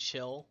have to be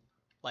chill,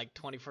 like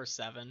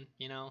 24/7.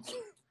 You know.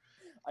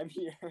 I'm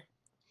here.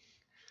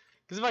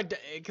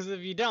 Because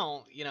if you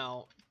don't, you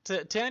know,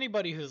 to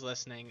anybody who's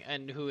listening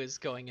and who is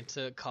going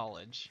into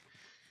college,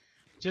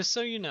 just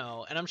so you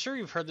know, and I'm sure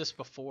you've heard this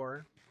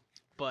before,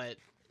 but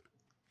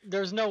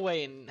there's no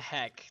way in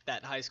heck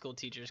that high school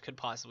teachers could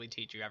possibly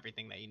teach you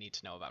everything that you need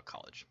to know about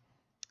college.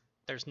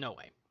 There's no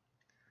way.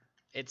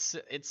 It's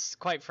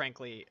quite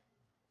frankly,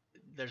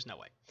 there's no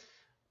way.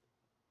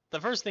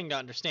 The first thing to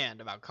understand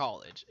about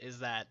college is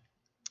that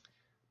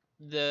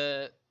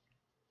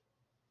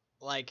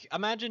like,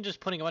 imagine just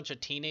putting a bunch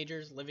of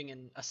teenagers living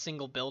in a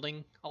single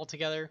building all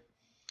together.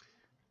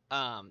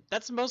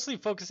 That's mostly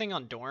focusing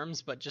on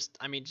dorms, but just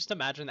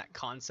imagine that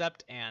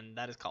concept, and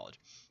that is college.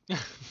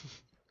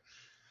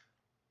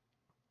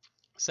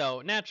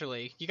 So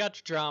naturally, you got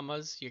your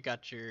dramas, you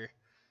got your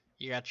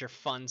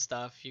fun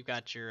stuff, you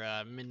got your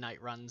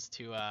midnight runs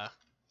to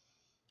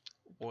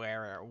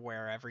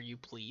wherever you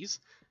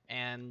please,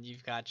 and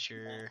you've got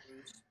your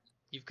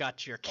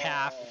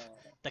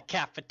the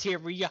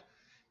cafeteria.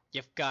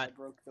 You've got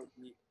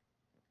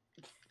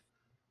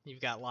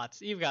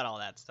all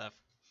that stuff.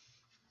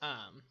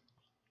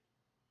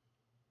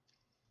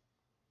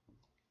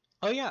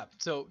 Oh yeah,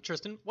 so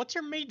Tristan, what's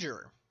your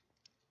major?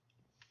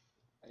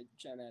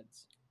 Gen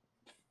Eds.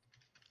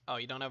 Oh,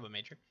 you don't have a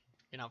major?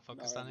 You're not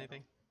focused on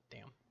anything?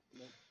 Damn.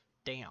 Nope.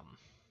 Damn.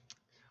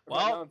 Right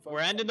Well,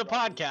 we're ending the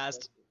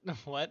podcast.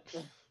 What?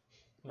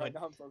 Right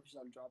now I'm focused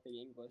on dropping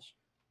English.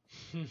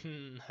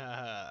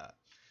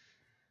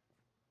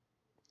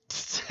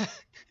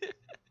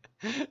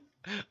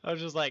 I was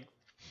just like,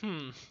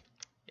 yeah.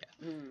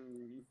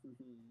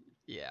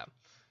 Yeah.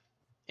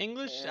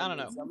 English, And I don't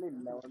know. How many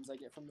melons I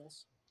get from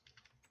this?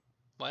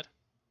 What?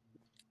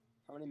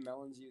 How many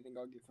melons do you think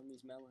I'll get from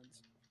these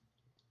melons?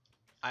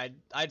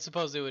 I'd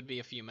suppose it would be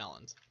a few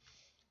melons.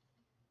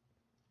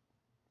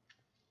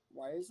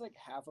 Why is like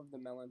half of the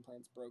melon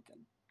plants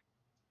broken?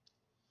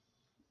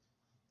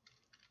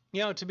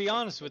 You know, to be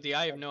honest with you,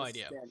 I have no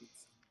idea.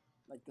 Stems.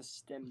 Like the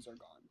stems are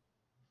gone.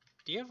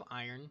 Do you have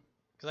iron?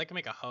 Because I can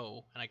make a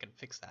hoe and I can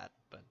fix that,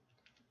 but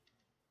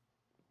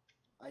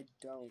I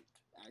don't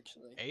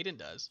actually. Aiden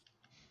does.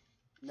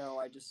 No,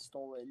 I just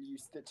stole it and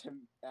used it to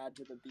add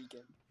to the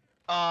beacon.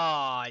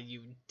 Ah,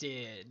 you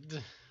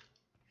did.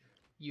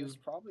 There's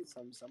probably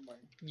some somewhere.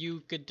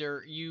 You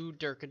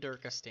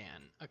Durka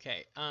Stan.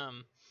 Okay,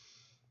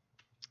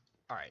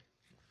 alright.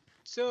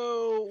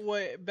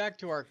 So, back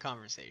to our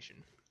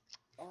conversation.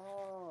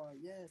 Oh,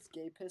 yes,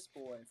 gay piss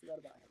boy. I forgot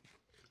about him.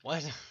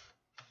 What?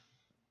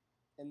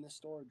 In the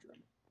storage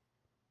room.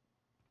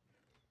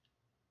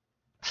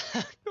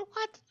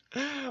 What?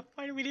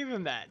 Why did we name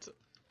him that?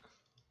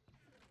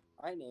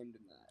 I named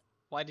him that.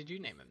 Why did you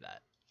name him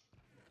that?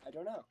 I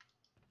don't know.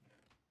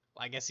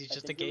 I guess he's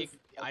just a gay.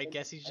 I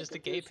guess he's just a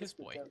gay piss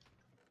boy.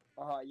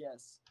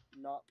 Yes,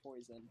 not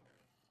poison.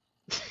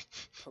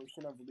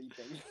 Potion of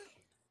leaping.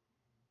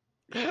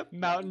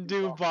 Mountain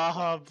Dew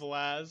Baja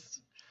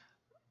Blast.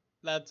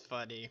 That's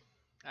funny.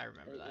 I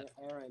remember that.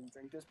 Aaron,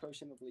 drink this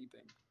potion of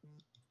leaping.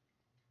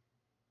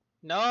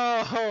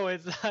 No,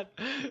 it's not.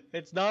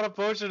 It's not a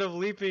potion of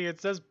leaping.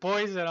 It says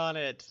poison on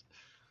it.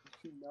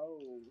 No.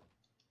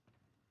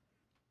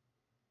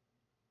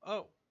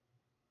 Oh.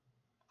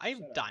 I have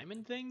Shut up.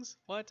 diamond things?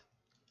 What?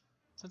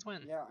 Since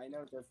when? Yeah, I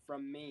know they're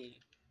from me.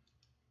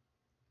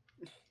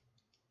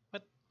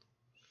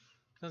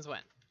 Since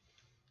when?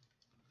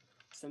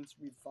 Since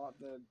we fought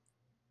the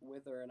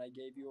Wither and I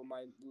gave you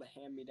my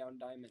hand-me-down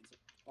diamonds.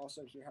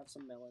 Also, here, have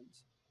some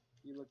melons.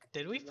 You look.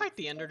 Did we you fight look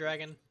the Ender famished.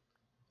 Dragon?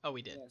 Oh,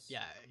 we did.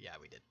 Yes. Yeah,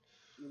 we did.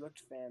 You looked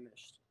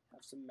famished.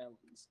 Have some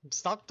melons.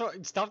 Stop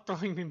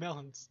throwing me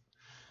melons.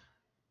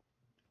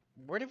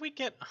 Where did we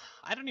get?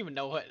 I don't even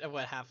know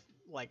what half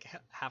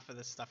of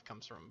this stuff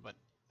comes from, but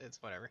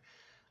it's whatever.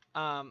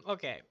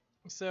 Okay.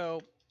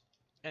 So,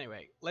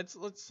 anyway, let's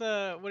what's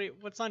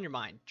on your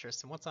mind,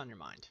 Tristan? What's on your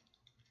mind?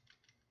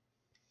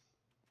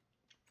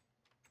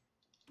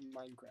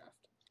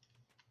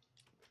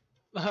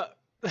 Minecraft.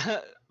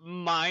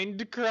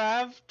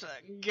 Minecraft?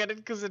 Get it?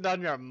 Because it's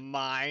on your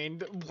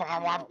mind?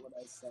 Not what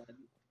I said.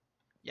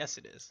 Yes,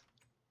 it is.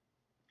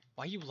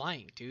 Why are you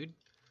lying, dude?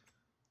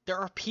 There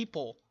are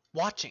people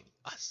watching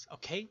us,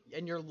 okay?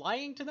 And you're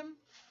lying to them?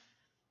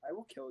 I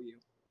will kill you.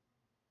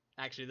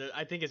 Actually,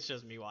 I think it's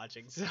just me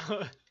watching, so...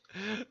 I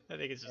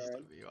think it's just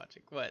Aaron? me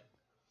watching. What?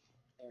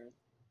 Aaron.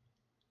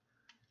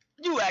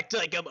 You act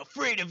like I'm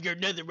afraid of your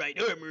netherite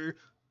armor!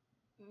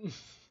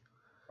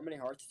 How many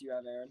hearts do you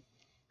have, Aaron?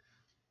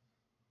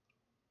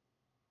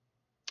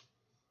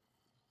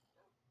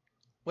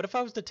 What if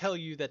I was to tell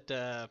you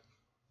that,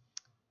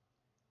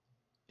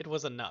 it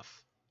was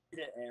enough? Eat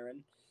it,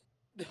 Aaron.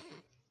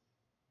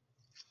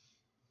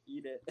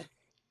 Eat it.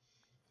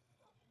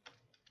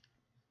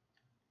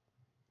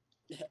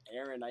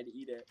 Aaron, I'd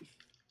eat it.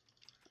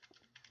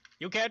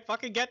 You can't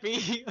fucking get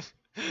me!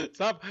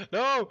 Stop!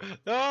 No!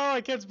 No!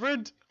 I can't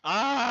sprint!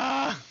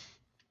 Ah!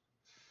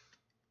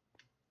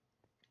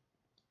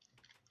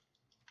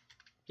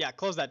 Yeah,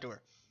 close that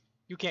door.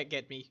 You can't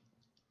get me.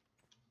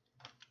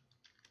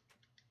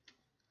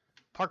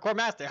 Parkour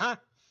master, huh?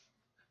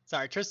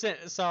 Sorry, Tristan.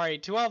 Sorry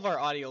to all of our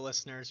audio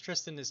listeners.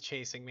 Tristan is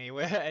chasing me,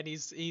 and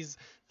he's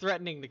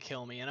threatening to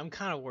kill me, and I'm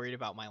kind of worried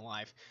about my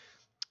life.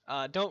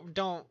 Just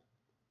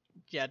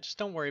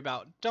don't worry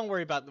about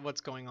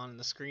what's going on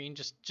the screen.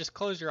 Just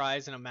close your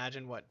eyes and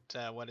imagine what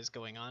is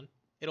going on.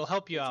 It'll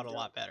help you out a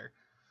lot better.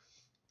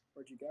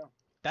 Where'd you go?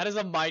 That is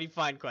a mighty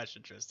fine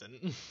question,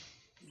 Tristan.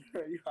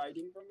 Are you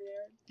hiding from me,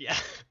 Aaron? Yeah,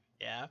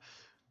 yeah.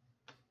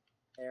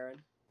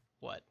 Aaron.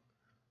 What?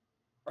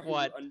 Are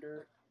What? Are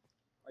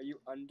you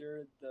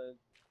under the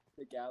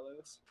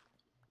gallows?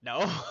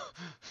 No.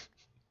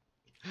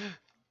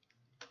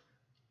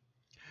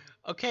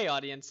 Okay,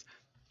 audience.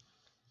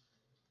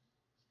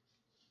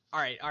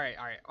 All right,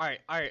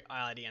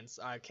 audience.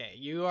 Okay,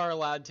 you are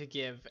allowed to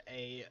give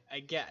a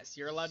guess.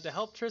 You're allowed to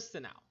help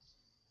Tristan out.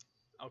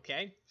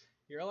 Okay,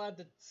 you're allowed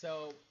to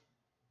tell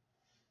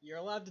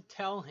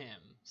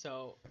him.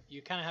 So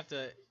you kind of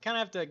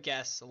have to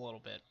guess a little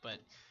bit. But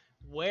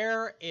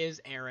where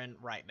is Aaron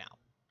right now?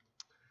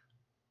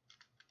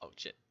 Oh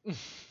shit.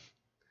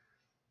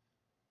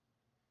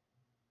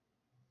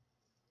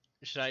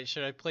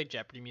 Should I play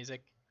Jeopardy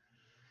music?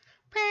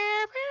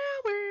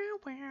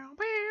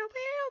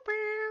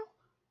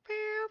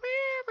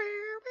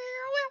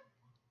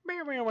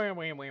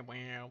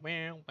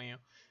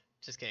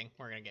 Just kidding.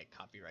 We're gonna get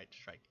copyright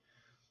strike.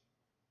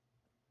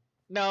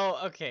 No,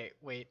 okay,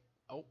 wait.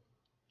 Oh.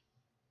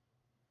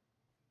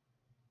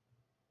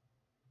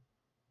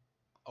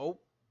 Oh.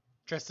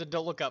 Tristan,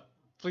 don't look up.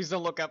 Please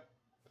don't look up.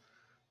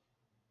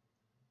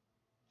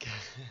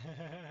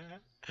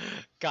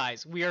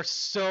 Guys, we are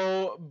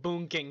so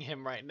boonking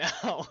him right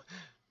now.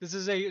 This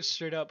is a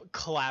straight up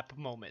clap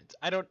moment.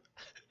 I don't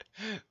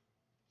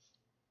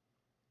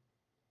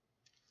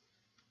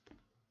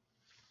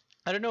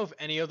know if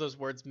any of those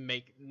words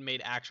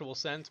made actual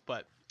sense,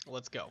 but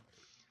let's go.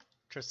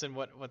 Tristan,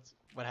 what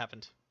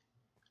happened?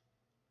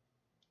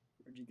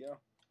 Where'd you go?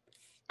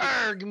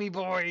 Arg me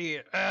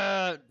boy.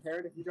 Aaron,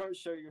 if you don't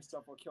show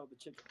yourself, I'll kill the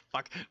chicken.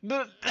 Fuck.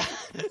 No.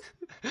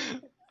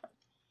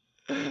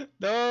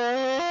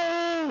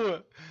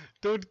 No!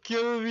 Don't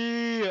kill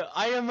me!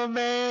 I am a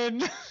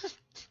man!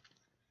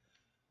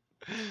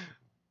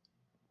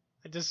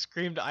 I just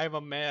screamed, I am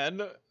a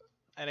man,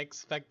 and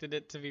expected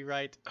it to be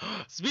right.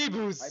 Speed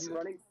boost! I'm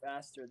running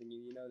faster than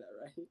you. You know that,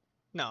 right?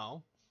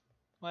 No.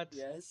 What?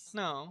 Yes.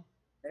 No.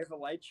 I have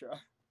Elytra.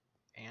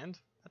 And?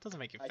 That doesn't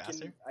make you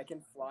faster. I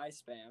can fly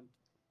spam.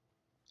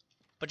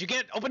 But you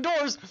can't open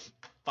doors!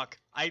 Fuck.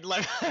 I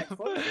closed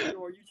the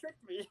door. You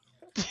tricked me.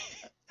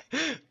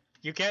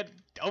 You can't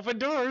open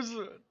doors!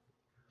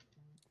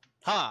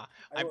 Ha!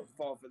 I won't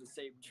fall for the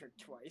same trick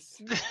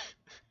twice.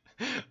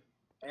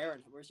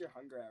 Aaron, where's your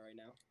hunger at right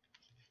now?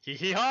 Hee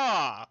hee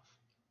ha!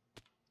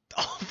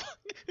 Oh fuck!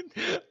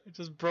 I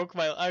just broke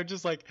my. I was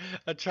just like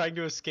trying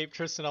to escape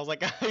Tristan. I was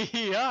like,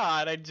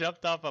 yeah, and I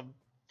jumped off a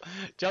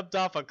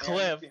cliff.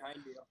 Aaron,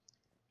 behind you.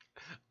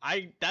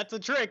 That's a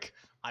trick.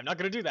 I'm not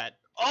gonna do that.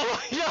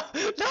 Oh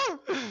no!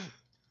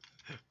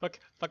 Fuck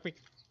me!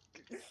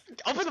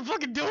 Open the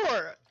fucking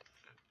door!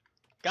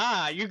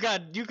 God, you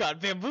got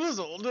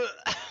bamboozled.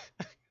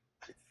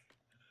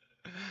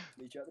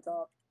 Meet you at the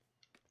top.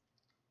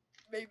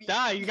 Maybe.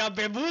 You got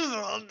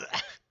bamboozled.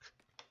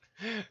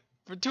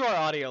 to our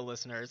audio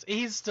listeners,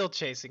 he's still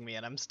chasing me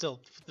and I'm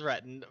still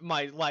threatened.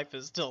 My life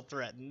is still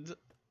threatened.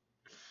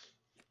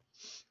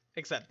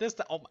 Except this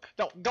time. Oh my.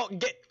 No, go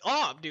get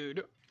off,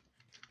 dude.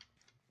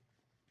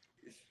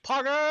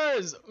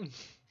 Poggers!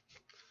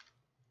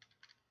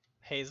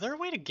 Hey, is there a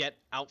way to get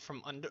out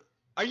from under?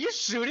 Are you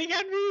shooting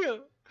at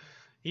me?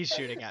 He's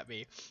shooting at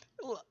me.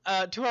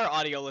 To our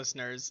audio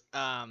listeners,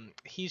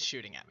 he's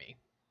shooting at me.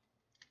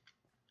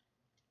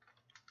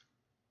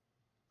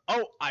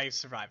 Oh, I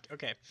survived.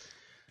 Okay.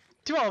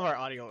 To all of our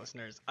audio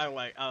listeners, I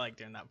like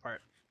doing that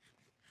part.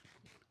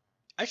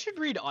 I should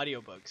read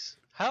audiobooks.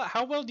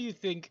 How well do you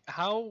think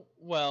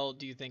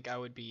I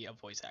would be a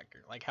voice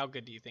actor? Like, how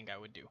good do you think I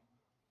would do?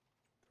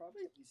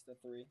 Probably at least a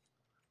 3.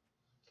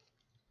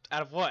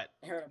 Out of what?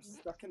 Aaron, I'm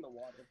stuck in the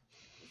water.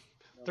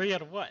 3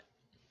 out of what?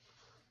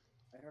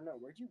 I don't know.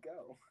 Where'd you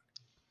go?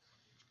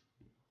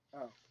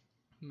 Oh.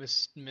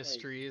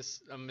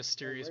 Mysterious, a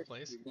mysterious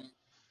place.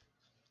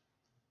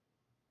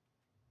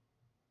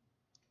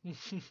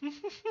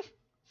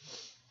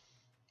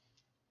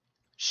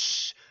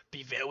 Shh!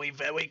 Be very,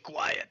 very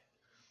quiet.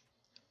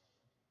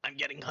 I'm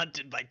getting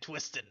hunted by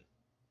Twistin.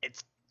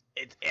 It's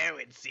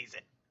Aaron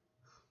season.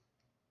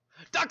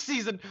 Duck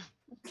season.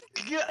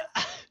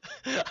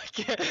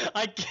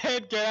 I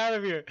can't get out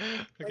of here.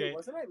 Okay. Wait,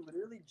 wasn't I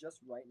literally just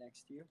right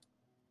next to you?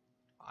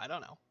 I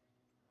don't know.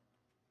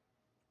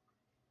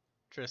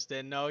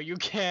 Tristan, no, you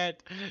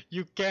can't.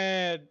 You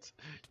can't.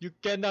 You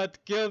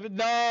cannot kill me.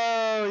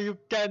 No, you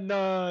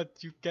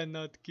cannot. You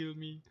cannot kill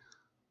me.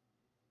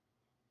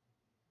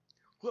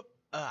 Whoop.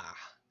 Ah.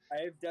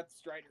 I have Depth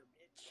Strider,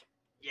 bitch.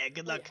 Yeah,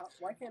 good luck.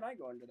 Why can't I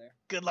go under there?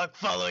 Good luck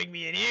following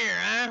me in here,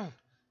 huh?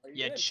 Are you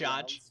Yeah, gonna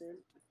Chach. drown soon?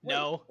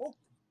 No. Wait, oh,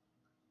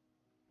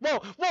 Whoa,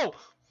 whoa!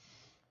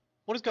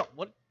 What is going?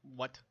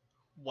 What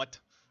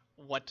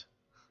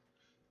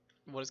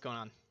is going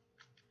on?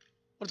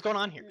 What's going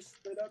on here?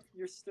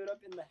 You're stood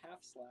up in the half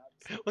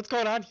slabs. What's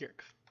going on here?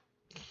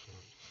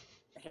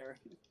 Aaron.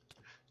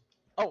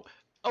 Oh!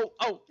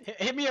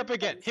 Hit me up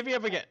again! Hit me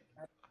up again!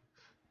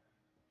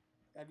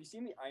 Have you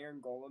seen the Iron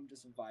Golem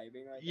just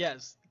vibing right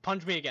Yes.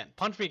 Punch me again.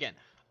 Punch me again.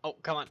 Oh,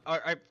 come on.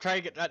 Alright, try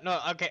to get... no,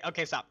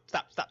 okay, stop.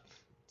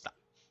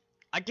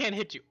 I can't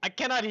hit you. I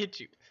cannot hit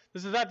you.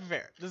 This is not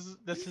fair. This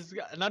is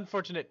an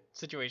unfortunate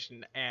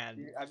situation,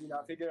 and... Have you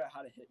not figured out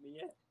how to hit me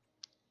yet?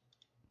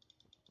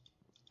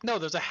 No,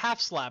 there's a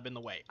half slab in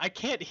the way. I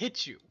can't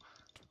hit you.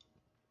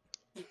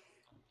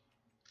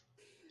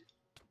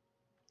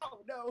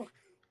 Oh no!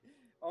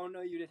 Oh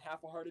no, you did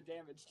half a heart of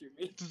damage to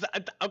me.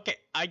 Okay,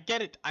 I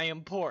get it. I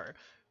am poor.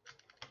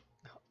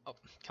 Oh,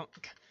 come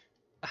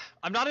on.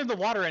 I'm not in the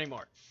water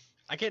anymore.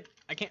 I can't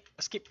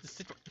escape the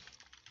situation.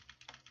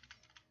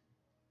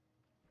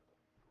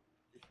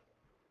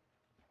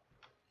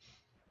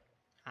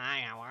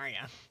 Hi, how are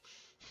ya?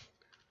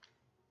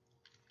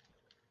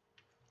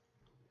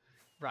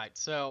 Right,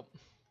 so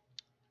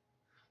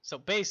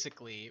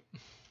basically,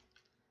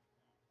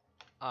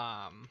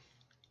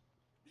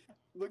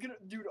 Look at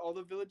it, dude, all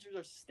the villagers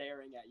are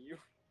staring at you.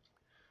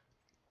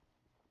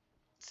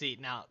 See,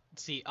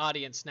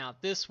 audience, now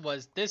this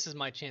is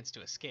my chance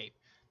to escape.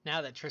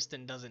 Now that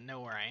Tristan doesn't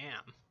know where I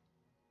am,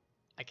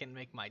 I can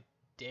make my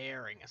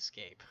daring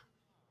escape.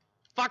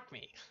 Fuck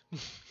me!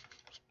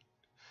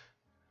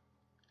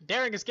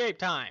 Daring escape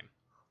time!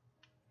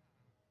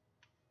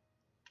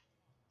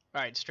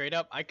 Alright, straight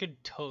up, I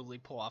could totally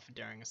pull off a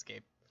daring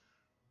escape.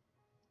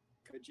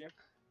 Could you?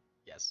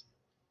 Yes.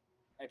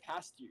 I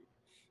passed you.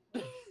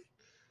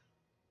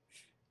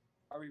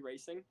 Are we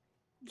racing?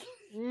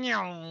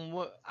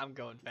 I'm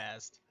going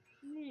fast.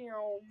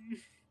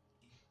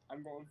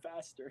 I'm going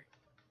faster.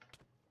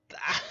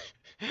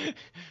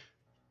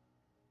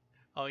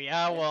 Oh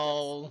yeah,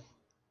 well...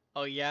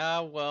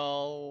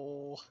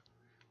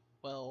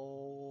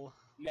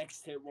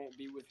 Next hit won't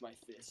be with my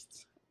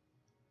fists.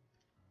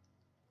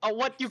 Oh,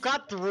 what? You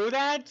got through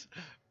that?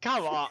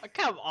 Come on,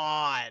 come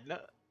on!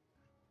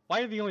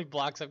 Why are the only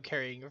blocks I'm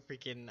carrying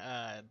freaking,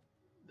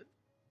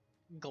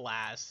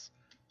 glass?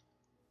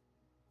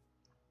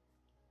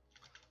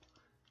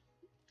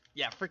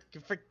 Yeah, frick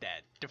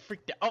that.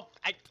 Frick that. Oh,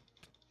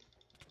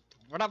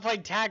 we're not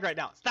playing tag right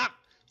now. Stop!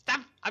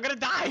 Stop! I'm gonna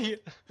die!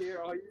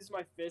 Here, I'll use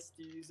my fist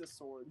to use a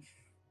sword.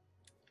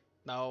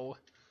 No.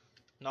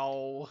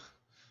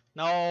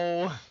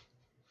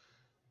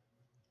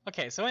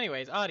 Okay, so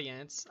anyways,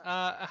 audience,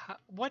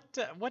 what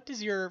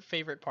is your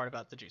favorite part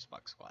about the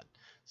Juicebox Squad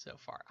so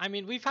far? I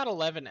mean, we've had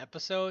 11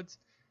 episodes.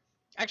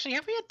 Actually,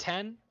 have we had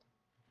 10?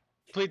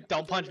 Please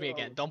don't punch me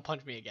again. Don't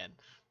punch me again.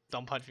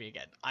 Don't punch me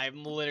again.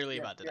 I'm literally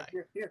about to die.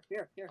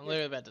 Here. I'm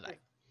literally about to die.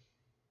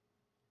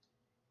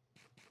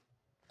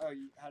 Oh,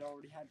 you had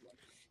already had one.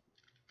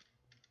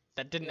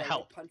 That didn't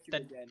help.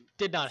 That again.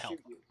 did not help.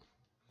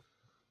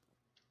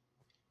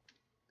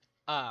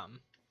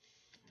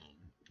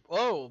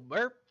 Oh,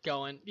 we're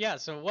going. Yeah,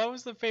 so what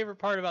was the favorite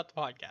part about the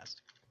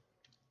podcast?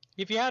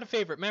 If you had a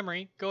favorite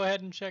memory, go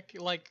ahead and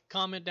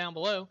comment down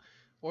below,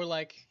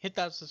 or hit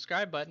that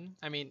subscribe button.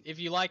 I mean, if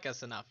you like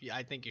us enough,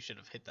 I think you should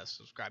have hit that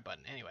subscribe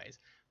button anyways.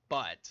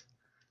 But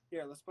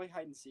here, let's play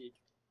hide and seek.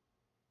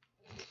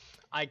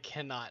 I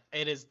cannot.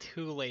 It is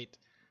too late.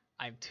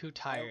 I'm too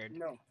tired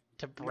No,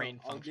 to brain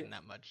I'll function get-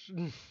 that much.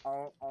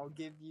 I'll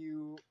give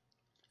you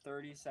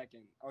 30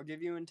 seconds. I'll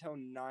give you until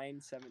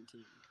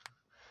 9:17.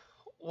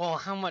 Well,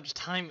 how much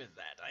time is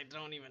that? I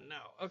don't even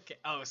know. Okay.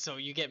 Oh, so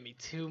you get me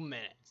 2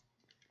 minutes.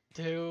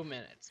 2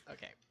 minutes.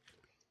 Okay.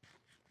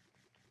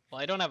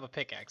 Well, I don't have a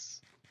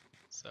pickaxe,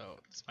 so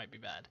this might be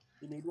bad.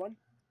 You need one?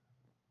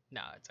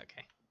 No, it's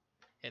okay.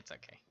 It's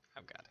okay.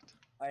 I've got it.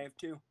 I have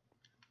 2.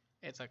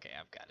 It's okay.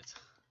 I've got it.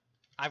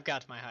 I've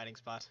got my hiding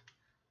spot.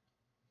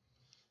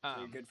 So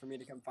you're good for me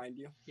to come find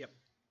you? Yep.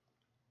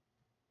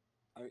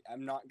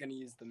 I'm not gonna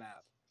use the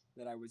map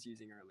that I was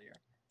using earlier.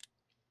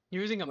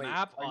 You're using a Wait,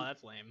 map? are Oh, you-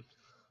 that's lame.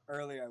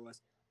 Earlier I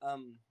was.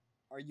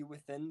 Are you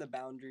within the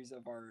boundaries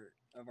of our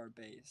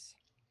base?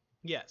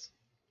 Yes.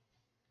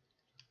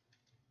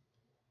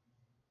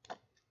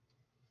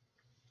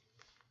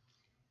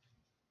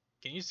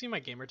 Can you see my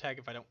gamer tag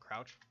if I don't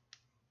crouch?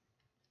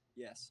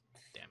 Yes.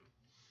 Damn.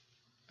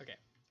 Okay.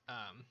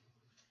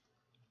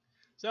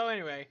 So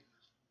anyway,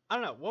 I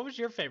don't know. What was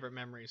your favorite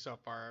memory so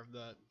far of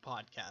the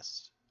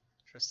podcast,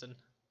 Tristan?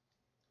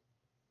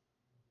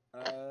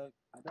 I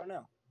don't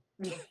know.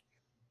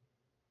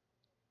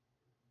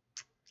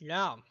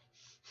 Yeah,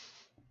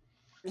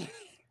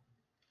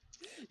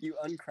 You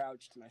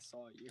uncrouched and I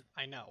saw you.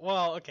 I know.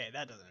 Well, okay,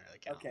 that doesn't really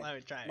count. Okay, Let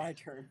me try. My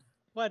turn.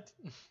 What?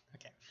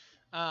 Okay.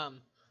 I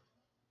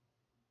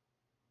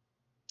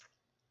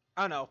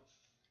don't know.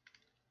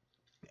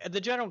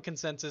 The general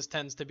consensus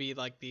tends to be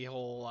like the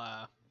whole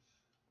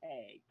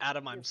Hey.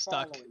 Adam You're I'm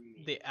stuck, following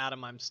me. the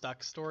Adam I'm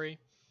stuck story,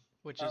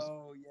 which is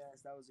Oh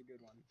yes, that was a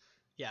good one.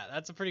 yeah,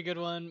 that's a pretty good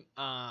one.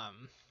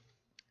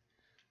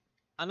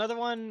 Another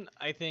one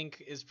I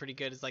think is pretty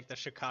good is like the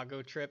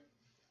Chicago trip.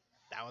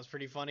 That was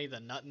pretty funny. The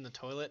nut in the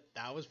toilet,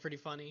 that was pretty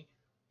funny,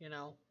 you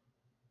know.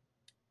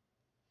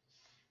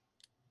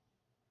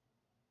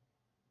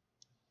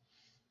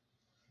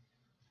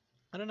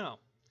 I don't know.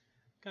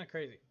 Kind of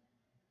crazy.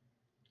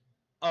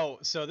 Oh,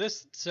 so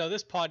this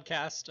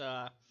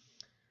podcast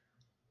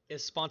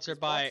is sponsored It's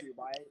brought by to you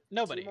by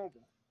nobody.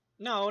 T-Mobile.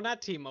 No,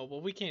 not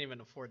T-Mobile. We can't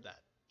even afford that.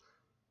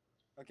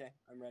 Okay,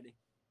 I'm ready.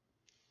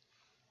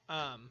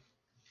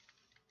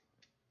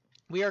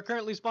 We are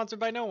currently sponsored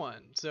by no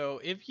one. So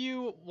if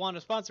you want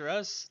to sponsor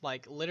us,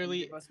 like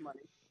literally, Give us money.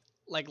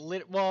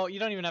 well, you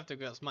don't even have to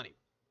give us money,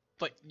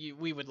 but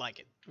we would like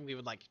it. We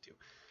would like you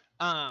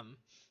to.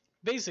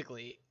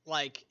 Basically,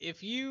 like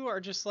if you are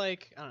just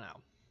like I don't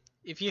know,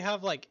 if you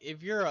have like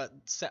if you're a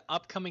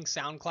upcoming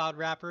SoundCloud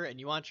rapper and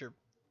you want your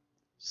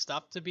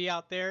stuff to be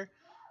out there,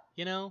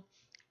 you know,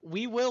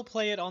 we will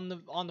play it on the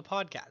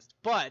podcast,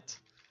 but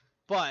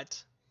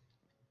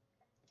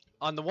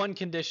on the one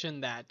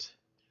condition that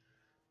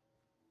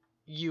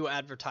you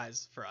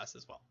advertise for us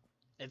as well.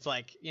 It's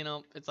like, you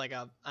know, it's like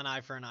an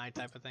eye for an eye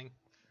type of thing.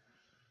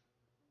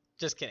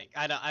 Just kidding.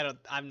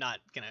 I'm not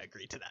going to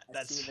agree to that. I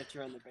That's see that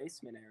you're in the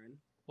basement, Aaron.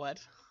 what?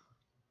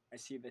 I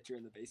see that you're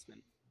in the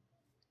basement.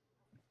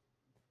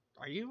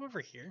 Are you over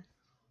here?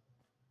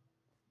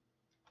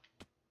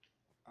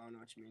 I don't know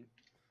what you mean.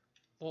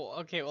 Well,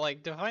 okay, well,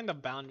 like define the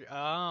boundary. Oh,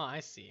 I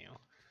see you.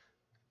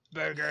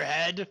 Burger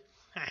head.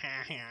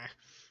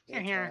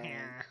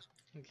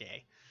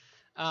 Okay.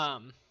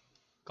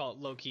 Call it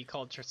low key.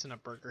 Called Tristan a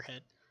burger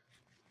head.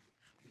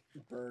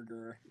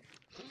 Burger.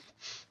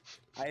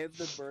 I have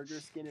the burger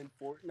skin in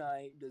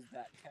Fortnite. Does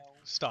that count?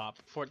 Stop.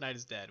 Fortnite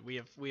is dead. We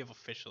have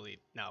officially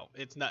no.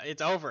 It's not.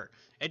 It's over.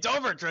 It's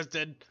over,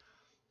 Tristan.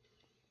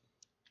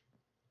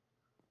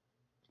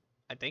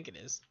 I think it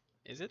is.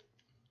 Is it?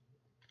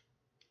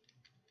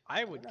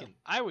 I would know.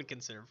 I would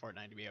consider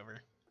Fortnite to be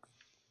over.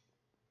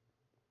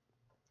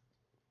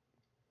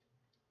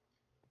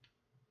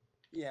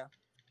 Yeah.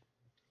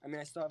 I mean,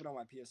 I still have it on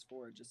my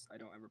PS4. Just I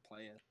don't ever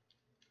play it.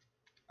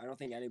 I don't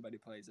think anybody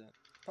plays it.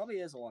 Probably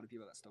is a lot of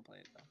people that still play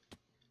it though.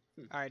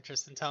 All right,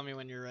 Tristan, tell me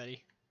when you're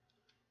ready.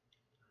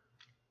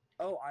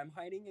 Oh, I'm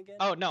hiding again.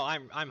 Oh no,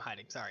 I'm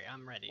hiding. Sorry,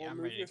 I'm ready. Well, I'm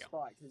move ready your to go.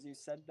 spot because you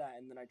said that,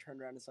 and then I turned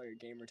around and saw your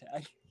gamer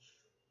tag.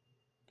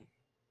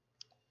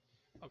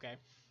 Okay,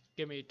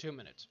 give me 2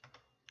 minutes.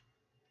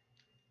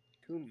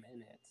 2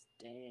 minutes.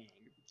 Dang.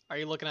 Are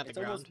you looking at the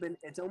ground?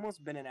 It's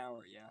almost been an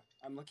hour. Yeah,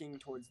 I'm looking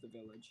towards the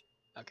village.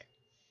 Okay.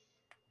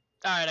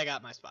 All right, I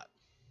got my spot.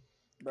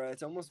 Bro,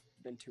 it's almost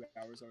been 2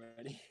 hours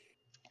already.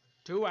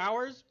 2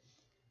 hours?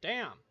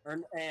 Damn. Or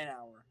an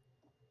hour.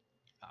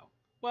 Oh.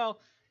 Well,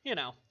 you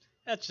know,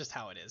 that's just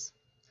how it is.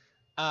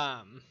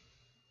 Oh,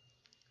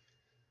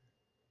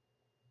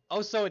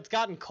 so it's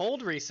gotten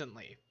cold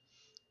recently.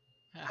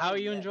 How Oh, are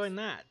you yes. enjoying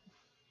that?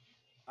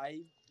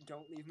 I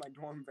don't leave my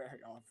dorm very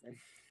often.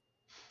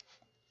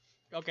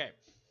 Okay,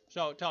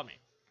 so tell me.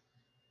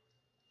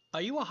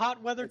 Are you a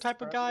hot weather It's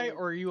type of guy currently-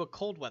 or are you a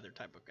cold weather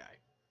type of guy?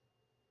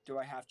 Do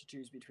I have to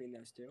choose between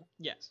those two?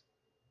 Yes.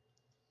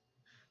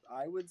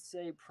 I would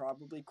say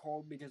probably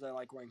cold because I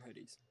like wearing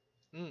hoodies.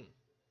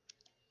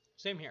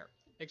 Same here.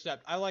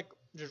 Except I like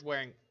just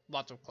wearing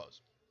lots of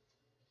clothes.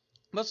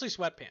 Mostly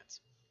sweatpants.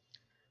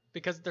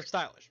 Because they're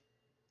stylish.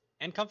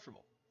 And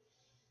comfortable.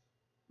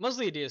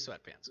 Mostly Adidas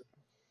sweatpants.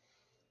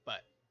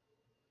 But,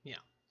 you know,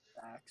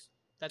 Facts.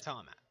 that's how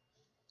I'm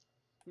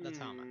at. That's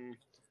how I'm at. Hmm.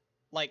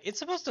 Like, it's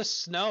supposed to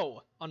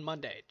snow on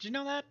Monday. Did you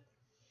know that?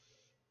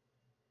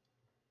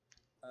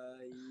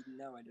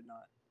 No, I did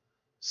not.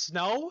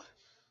 Snow?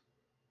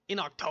 In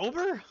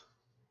October?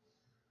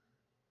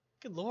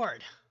 Good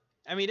lord.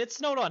 I mean, it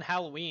snowed on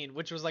Halloween,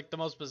 which was like the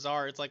most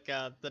bizarre. It's like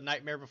the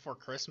Nightmare Before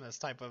Christmas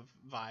type of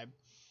vibe,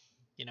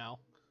 you know?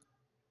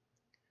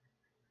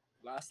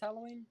 Last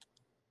Halloween?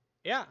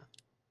 Yeah.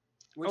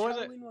 Which Or was it?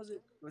 Halloween was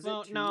it? Was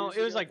Well, it 2 no, years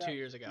it was ago like 2 that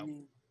years ago.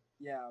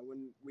 yeah,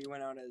 when we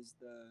went out as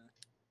the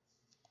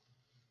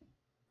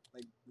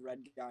like red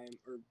guy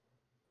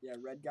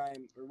red guy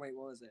or wait,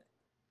 what was it?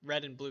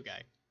 Red and blue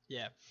guy.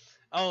 Yeah.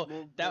 Oh,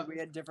 Well, that. we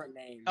had different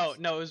names. Oh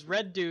no, it was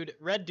red dude,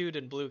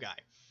 and blue guy.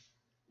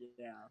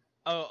 Yeah.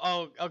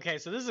 Oh, okay.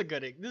 So this is a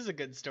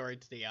good story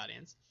to the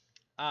audience.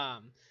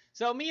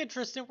 So me and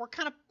Tristan, we're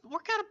kind of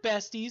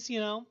besties, you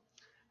know,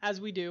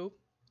 as we do.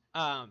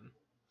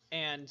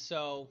 And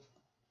so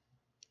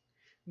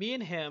me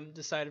and him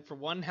decided for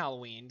one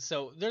Halloween.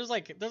 So there's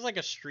like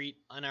a street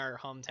in our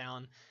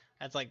hometown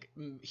that's like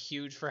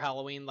huge for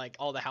Halloween. Like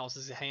all the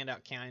houses hand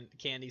out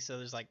candy, so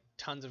there's like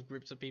tons of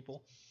groups of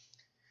people.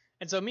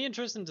 And so me and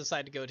Tristan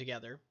decided to go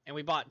together, and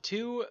we bought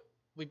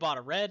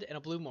a red and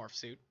a blue morph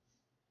suit,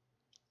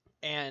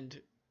 and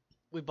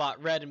we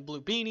bought red and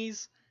blue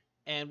beanies,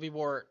 and we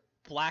wore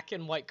black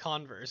and white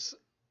Converse,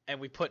 and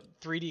we put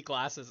 3D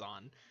glasses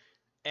on,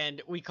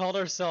 and we called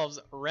ourselves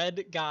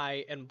Red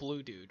Guy and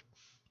Blue Dude.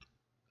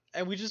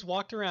 And we just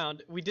walked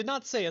around. We did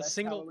not say a Best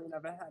single. Halloween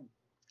I've had.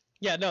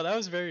 Yeah, no, that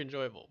was very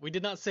enjoyable. We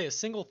did not say a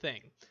single thing,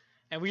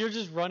 and we were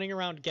just running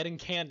around getting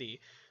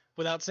candy,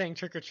 without saying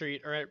trick or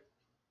treat or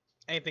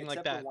anything like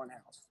Except that. for one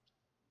house.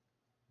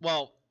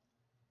 Well,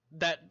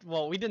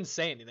 we didn't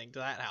say anything to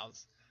that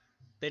house.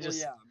 They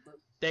just Well, yeah, but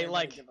they wouldn't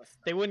like give us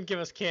they wouldn't give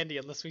us candy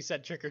unless we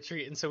said trick or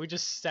treat, and so we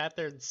just sat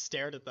there and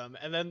stared at them.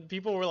 And then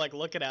people were like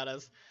looking at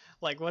us,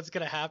 like what's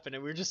gonna happen?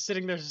 And we were just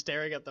sitting there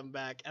staring at them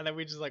back. And then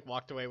we just like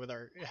walked away with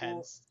our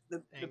heads.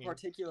 the hanging.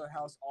 particular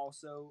house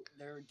also,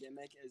 their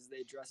gimmick is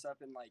they dress up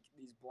in like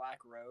these black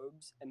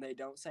robes and they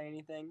don't say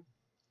anything,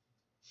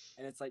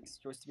 and it's like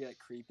supposed to be like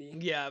creepy.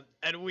 Yeah,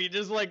 and we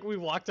just like we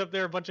walked up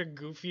there, a bunch of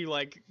goofy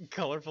like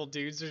colorful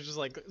dudes were just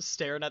like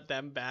staring at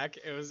them back.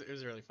 It was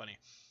really funny.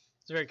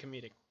 It's very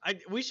comedic.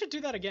 We should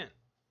do that again.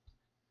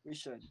 We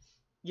should.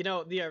 You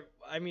know,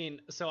 I mean,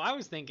 so I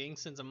was thinking,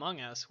 since Among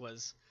Us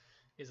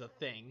is a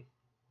thing,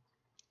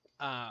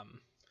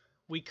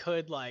 we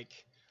could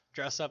like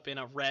dress up in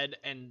a red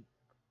and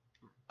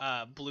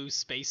blue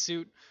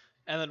spacesuit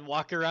and then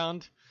walk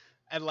around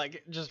and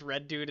like just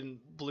red dude and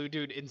blue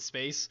dude in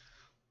space.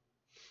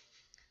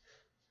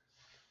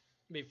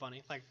 Be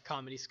funny, like a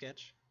comedy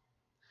sketch.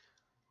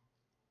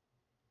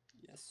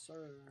 Yes,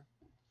 sir.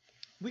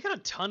 We got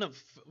a ton of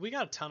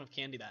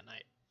candy that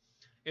night.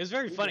 It was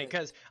very funny did.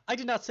 because I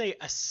did not say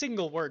a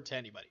single word to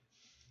anybody.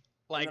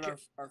 Like, And then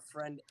our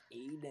friend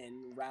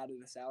Aiden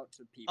ratted us out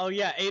to people. oh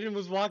yeah, Aiden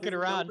was walking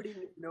around.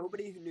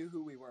 Nobody knew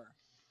who we were.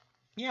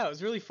 Yeah, it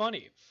was really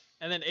funny.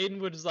 And then Aiden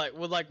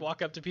would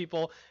walk up to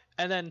people,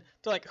 and then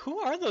they're like, "Who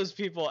are those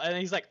people?" And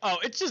he's like, "Oh,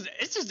 it's just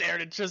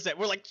Aaron and Tristan."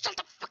 We're like, "Shut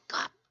the fuck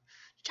up!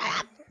 Shut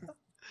up!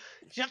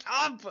 Shut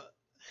up!"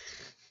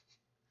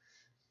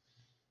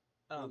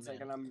 Oh, One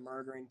second, I'm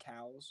murdering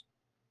cows.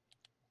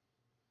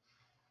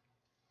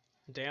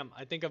 Damn,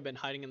 I think I've been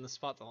hiding in the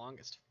spot the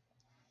longest.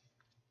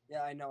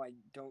 Yeah, I know. I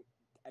don't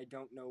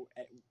know.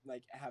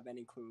 Like, have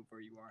any clue of where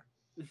you are.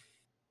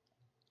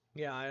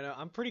 Yeah, I know.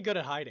 I'm pretty good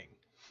at hiding.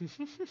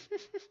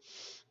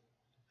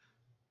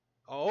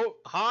 Oh,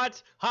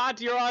 hot!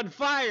 You're on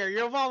fire!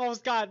 You've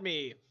almost got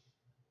me!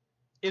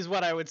 Is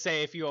what I would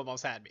say if you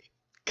almost had me.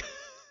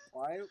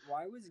 Why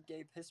was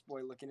Gay Piss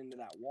Boy looking into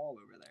that wall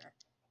over there?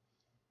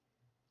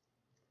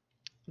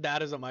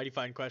 That is a mighty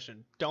fine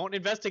question. Don't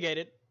investigate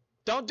it.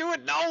 Don't do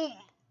it. No!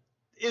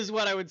 Is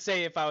what I would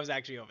say if I was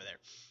actually over there.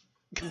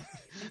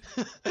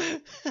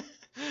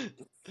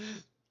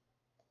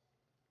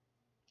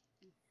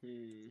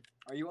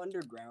 Are you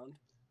underground?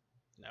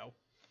 No.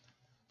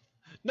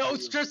 No,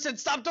 Tristan,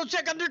 stop! Don't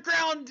check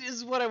underground!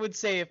 Is what I would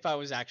say if I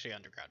was actually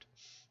underground.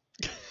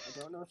 I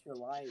don't know if you're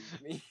lying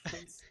to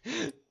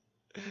me.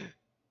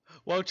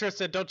 Whoa,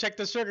 Tristan, don't check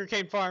the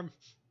sugarcane farm.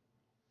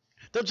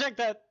 Don't check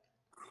that.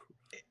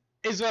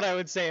 Is what I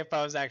would say if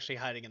I was actually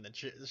hiding in the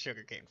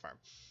sugarcane farm.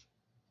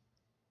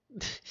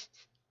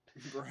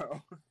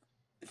 Bro.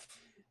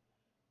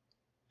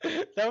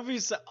 That would be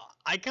so.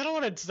 I kind of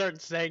want to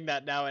start saying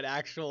that now in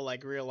actual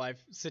like real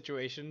life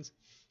situations.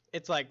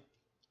 It's like,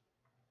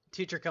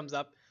 teacher comes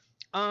up,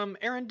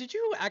 Aaron, did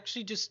you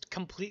actually just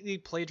completely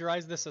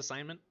plagiarize this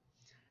assignment?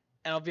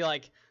 And I'll be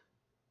like,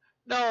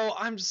 no,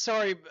 I'm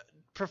sorry,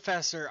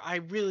 professor. I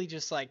really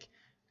just like,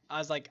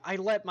 I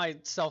let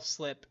myself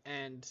slip,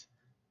 and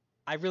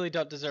I really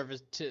don't deserve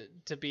it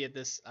to be at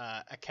this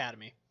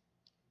academy.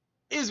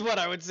 Is what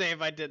I would say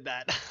if I did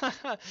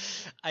that.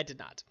 I did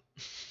not.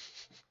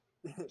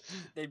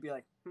 They'd be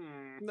like,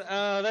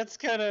 that's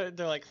kind of.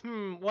 They're like,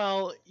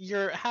 well,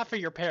 half of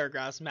your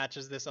paragraphs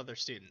matches this other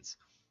student's.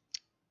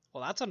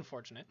 Well, that's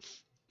unfortunate.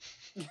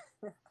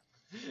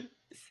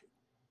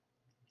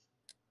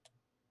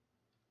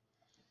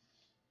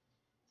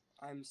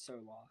 I'm so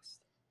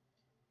lost.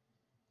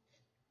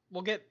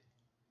 We'll get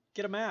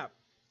a map.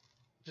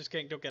 Just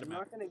kidding. Don't get a I'm map.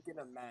 not gonna get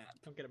a map.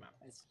 Don't get a map.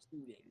 That's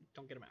cheating.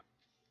 Don't get a map.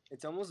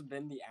 It's almost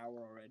been the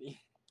hour already.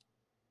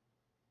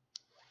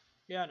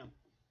 Yeah, I know.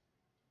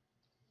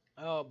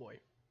 Oh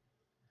boy.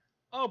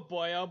 Oh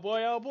boy. Oh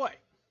boy. Oh boy.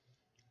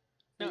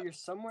 So No. you're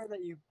somewhere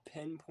that you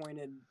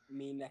pinpointed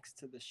me next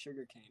to the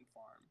sugarcane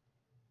farm.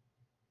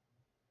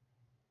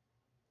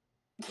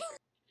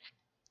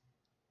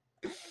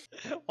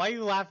 Why are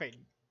you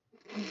laughing?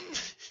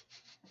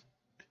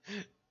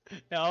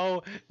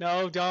 No,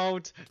 no,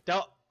 don't.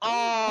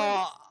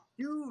 Oh!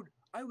 Dude,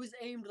 I was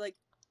aimed like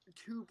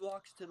 2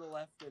 blocks to the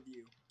left of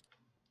you.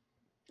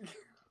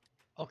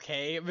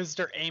 Okay,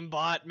 Mr.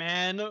 Aimbot,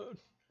 man.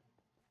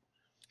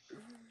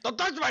 Don't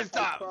touch my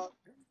stuff!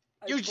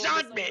 You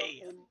shot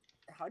me!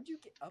 How'd you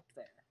get up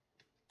there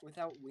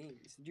without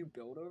wings? Did you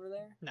build over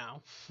there?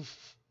 No.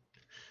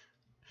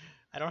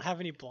 I don't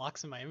have any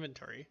blocks in my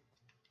inventory.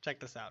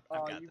 Check this out.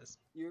 I've got this.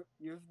 You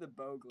have the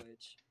bow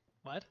glitch.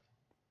 What?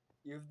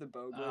 You have the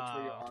bow glitch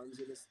where your Oh. arms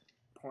are just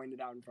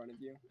pointed out in front of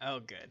you.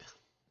 Oh, good.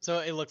 So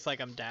it looks like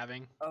I'm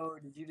dabbing. Oh,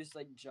 did you just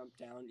like jump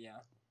down?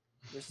 Yeah.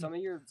 There's some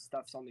of your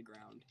stuff's on the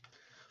ground.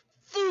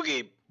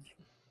 Fugi!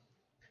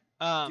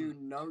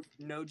 Dude, no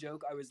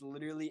joke. I was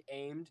literally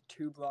aimed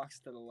 2 blocks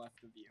to the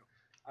left of you.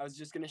 I was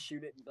just gonna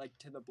shoot it like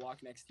to the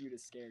block next to you to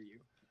scare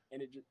you,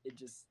 and it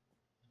just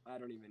I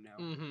don't even know.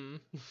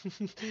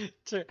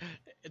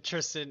 Mm-hmm.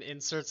 Tristan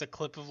inserts a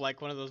clip of like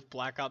one of those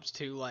Black Ops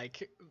 2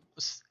 like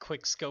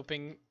quick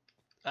scoping,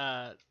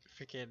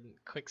 freaking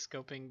quick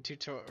scoping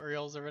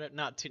tutorials or whatever.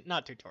 Not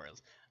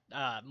tutorials,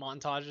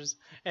 montages.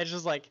 And it's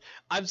just like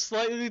I'm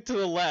slightly to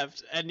the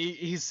left, and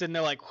he's sitting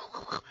there like,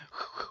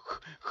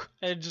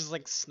 and it just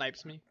like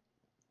snipes me.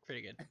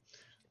 Pretty good.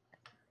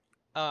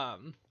 So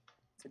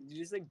did you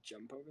just like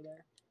jump over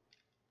there?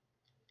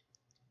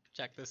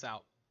 Check this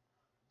out.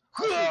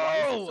 Also, why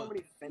is there so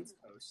many fence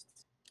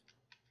posts?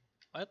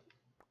 What?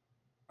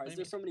 Why do is you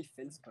there mean? so many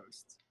fence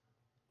posts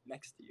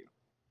next to you?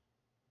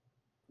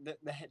 The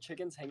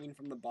chicken's hanging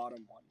from the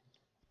bottom one.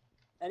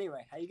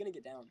 Anyway, how you gonna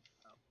get down?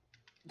 Oh.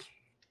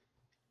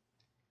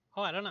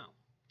 Oh, I don't know.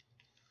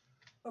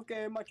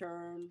 Okay, my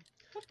turn.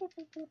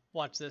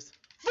 Watch this.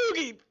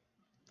 Fugi!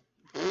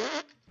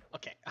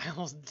 Okay, I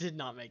almost did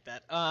not make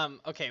that.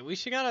 Okay, we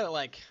gotta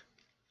like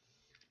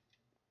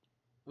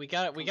we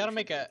gotta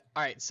make a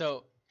alright,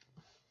 so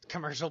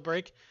commercial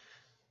break.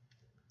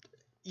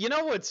 You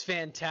know what's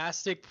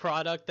fantastic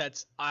product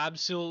that's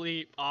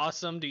absolutely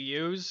awesome to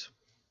use?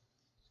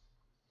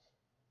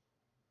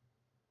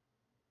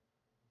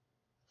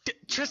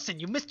 Tristan,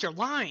 you missed your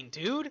line,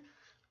 dude.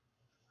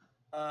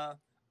 Read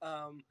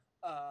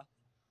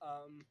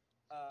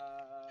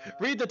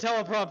the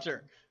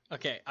teleprompter.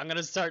 Okay, I'm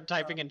gonna start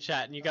typing in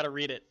chat, and you gotta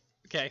read it.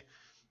 Okay.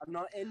 I'm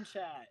not in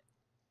chat.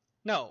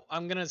 No,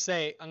 I'm gonna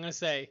say,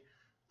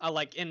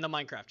 like in the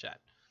Minecraft chat.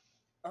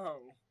 Oh.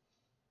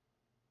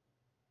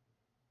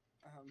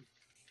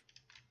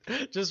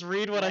 Just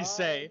read what I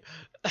say.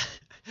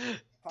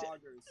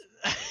 Poggers.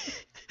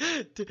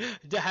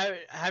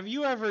 Have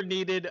you ever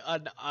needed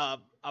a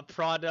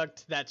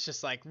product that's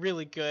just like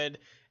really good,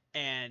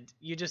 and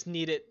you just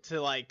need it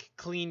to like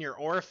clean your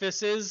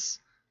orifices?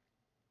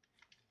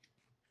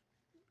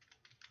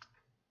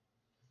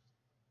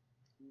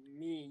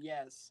 Me,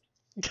 yes.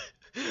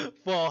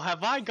 Well,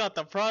 have I got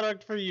the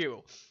product for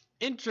you?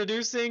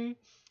 Introducing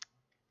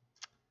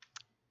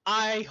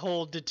eye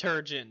hole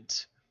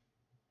detergent.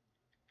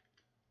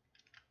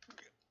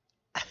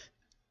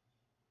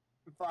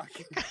 Fuck.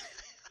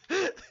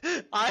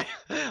 Eye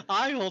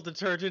hole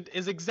detergent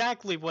is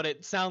exactly what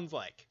it sounds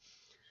like.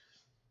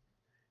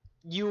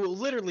 You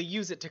literally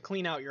use it to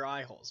clean out your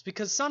eye holes,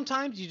 because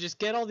sometimes you just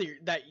get all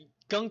that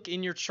gunk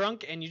in your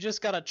trunk, and you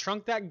just gotta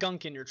trunk that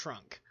gunk in your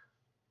trunk.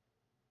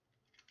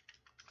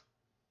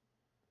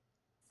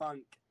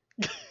 Funk.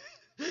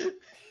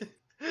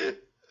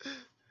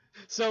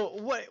 So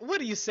what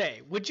do you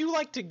say? Would you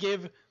like to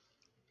give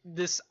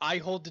this eye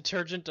hole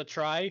detergent a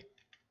try?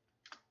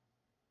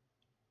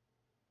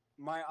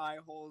 My eye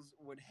holes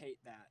would hate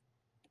that.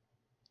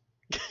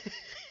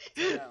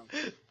 No.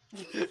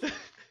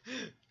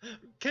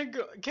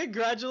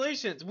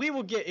 Congratulations. We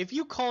will get, if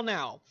you call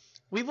now,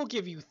 we will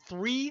give you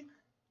 3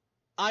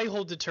 eye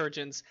hole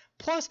detergents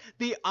plus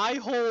the eye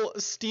hole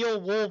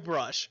steel wool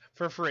brush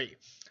for free.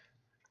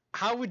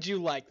 How would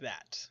you like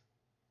that?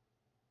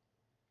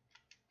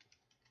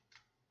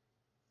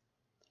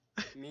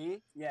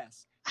 Me?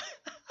 Yes.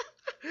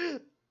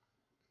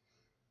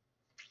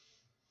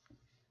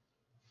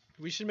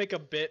 We should make a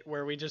bit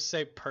where we just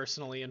say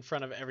personally in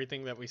front of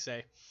everything that we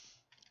say.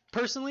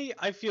 Personally,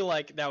 I feel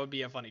like that would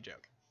be a funny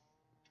joke.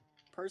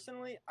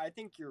 Personally, I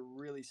think you're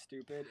really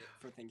stupid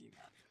for thinking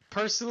that.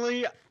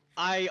 Personally,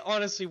 I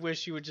honestly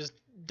wish you would just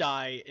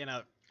die in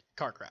a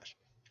car crash.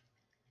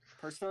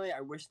 Personally,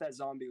 I wish that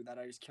zombie that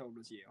I just killed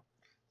was you.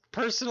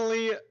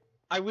 Personally,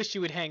 I wish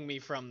you would hang me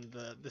from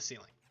the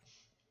ceiling.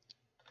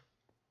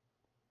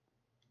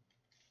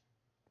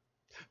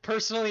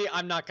 Personally,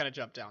 I'm not gonna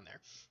jump down there.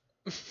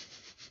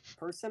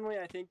 Personally,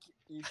 I think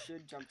you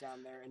should jump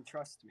down there and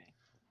trust me.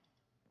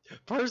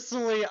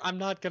 Personally, I'm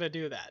not gonna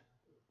do that.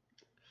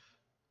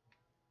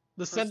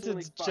 The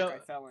Personally, sentence fuck, I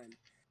fell in.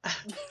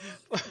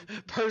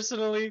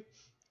 Personally,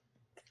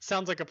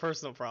 sounds like a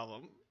personal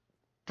problem.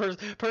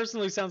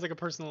 Personally sounds like a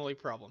personally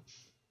problem.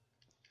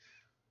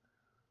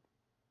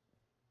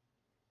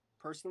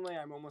 Personally,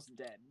 I'm almost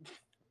dead.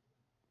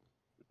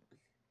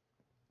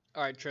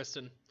 All right,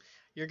 Tristan,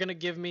 you're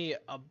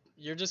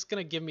just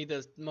gonna give me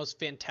the most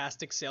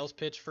fantastic sales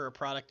pitch for a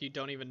product you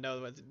don't even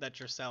know that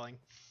you're selling,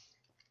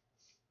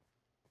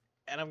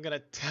 and I'm going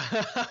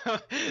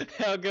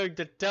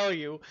to tell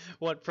you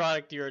what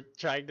product you're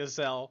trying to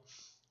sell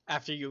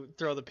after you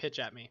throw the pitch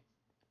at me.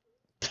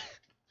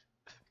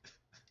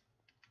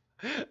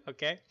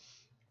 Okay,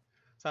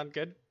 sound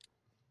good?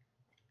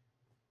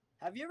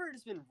 Have you ever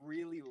just been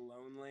really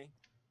lonely?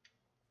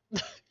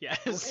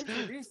 Yes. Well,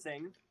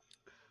 introducing.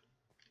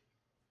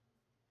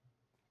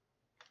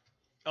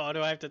 Oh,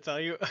 do I have to tell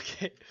you?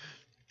 Okay.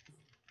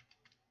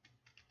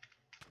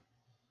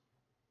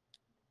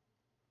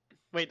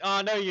 Wait,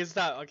 oh no, you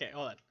stop. Okay,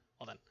 hold on.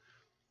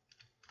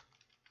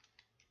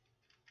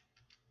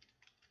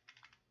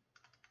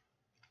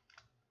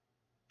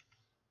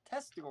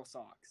 Testicle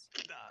socks.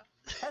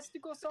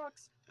 Testicle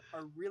socks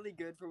are really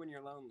good for when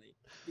you're lonely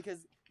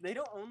because they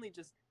don't only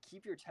just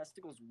keep your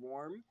testicles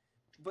warm,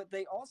 but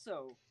they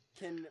also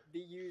can be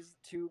used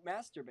to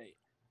masturbate.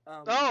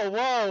 Oh,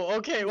 whoa,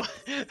 okay.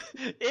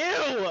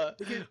 Ew!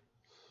 Because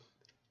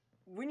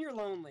when you're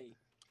lonely,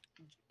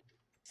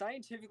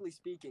 scientifically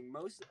speaking,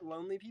 most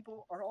lonely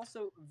people are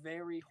also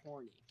very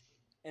horny.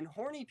 And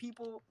horny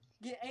people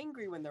get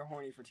angry when they're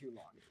horny for too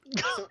long.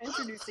 So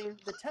introducing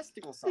the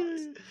testicle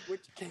socks,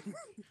 which can...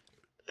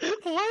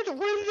 What?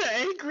 Where did the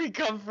angry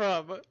come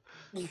from?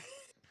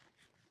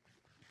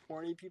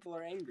 Horny people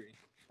are angry.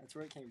 That's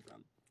where it came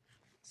from.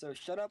 So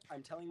shut up,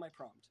 I'm telling my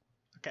prompt.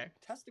 Okay.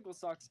 Testicle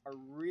socks are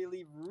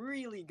really,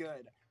 really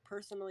good.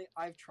 Personally,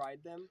 I've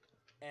tried them,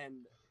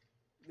 and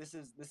this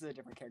is a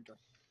different character.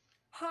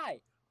 Hi,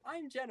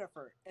 I'm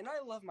Jennifer, and I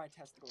love my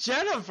testicles.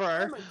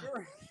 Jennifer?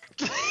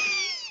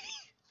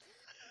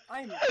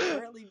 I'm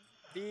currently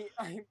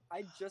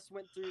I just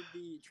went through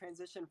the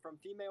transition from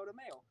female to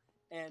male,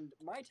 and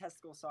my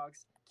testicle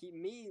socks keep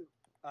me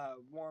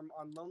warm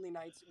on lonely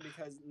nights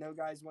because no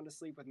guys want to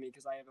sleep with me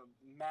because I have a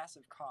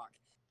massive cock.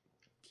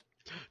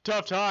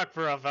 Tough talk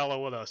for a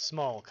fellow with a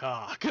small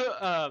cock.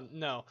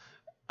 No.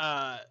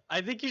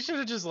 I think you should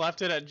have just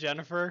left it at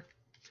Jennifer.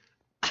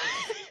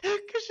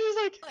 Because she's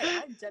like...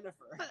 Hi, I'm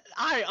Jennifer.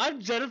 Hi, I'm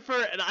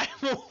Jennifer, and I'm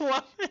a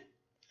woman.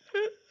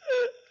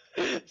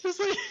 Just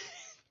like...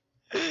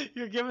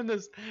 You're given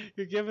this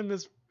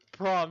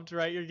prompt,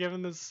 right? You're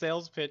given this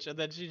sales pitch, and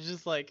then she's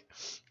just like,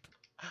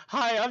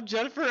 "Hi, I'm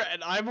Jennifer,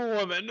 and I'm a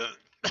woman."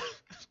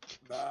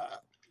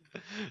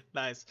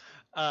 Nice.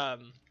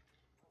 God.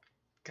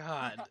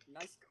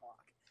 Nice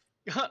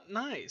cock.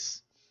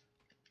 Nice.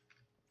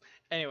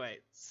 Anyway,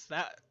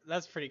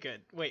 that's pretty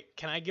good. Wait,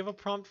 can I give a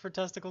prompt for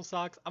testicle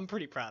socks? I'm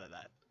pretty proud of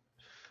that.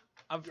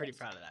 I'm pretty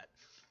proud of that.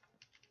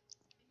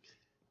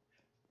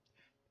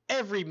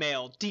 Every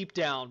male, deep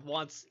down,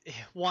 wants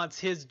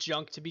his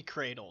junk to be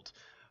cradled.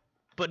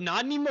 But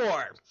not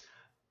anymore.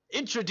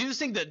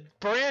 Introducing the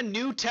brand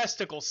new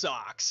testicle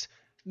socks.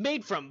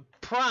 Made from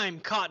prime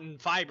cotton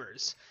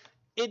fibers.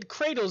 It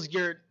cradles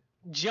your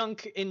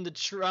junk in the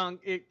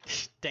trunk.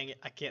 Dang it,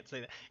 I can't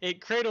say that.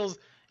 It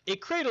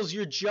cradles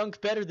your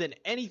junk better than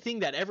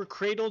anything that ever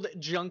cradled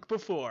junk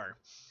before.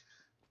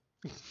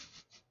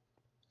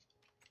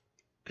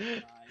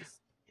 Nice.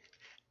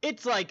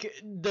 It's like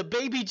the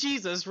baby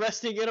Jesus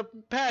resting in a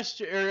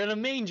pasture or in a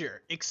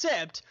manger,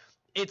 except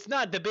it's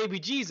not the baby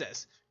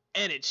Jesus,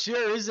 and it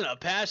sure isn't a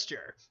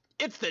pasture.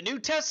 It's the new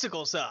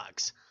testicle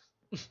socks.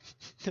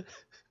 Oh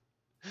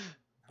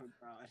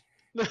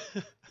God.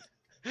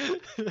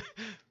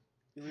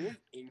 Do we have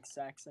ink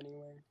sacks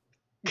anywhere?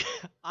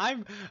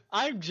 I'm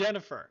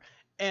Jennifer,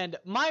 and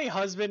my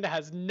husband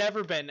has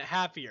never been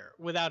happier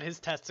without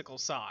his testicle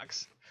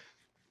socks.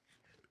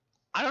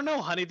 I don't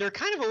know, honey. They're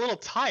kind of a little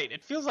tight.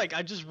 It feels like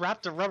I just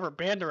wrapped a rubber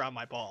band around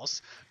my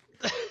balls.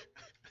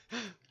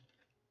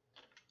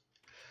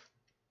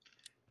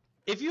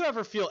 If you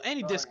ever feel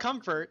any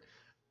discomfort,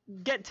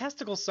 get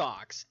testicle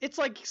socks. It's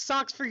like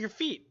socks for your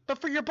feet,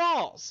 but for your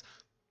balls.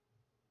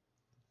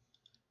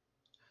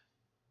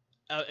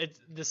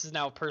 This is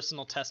now a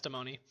personal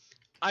testimony.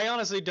 I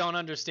honestly don't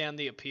understand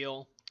the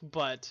appeal,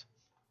 but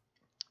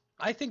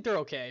I think they're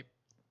okay.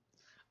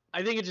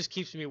 I think it just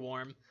keeps me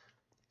warm.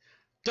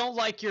 Don't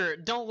like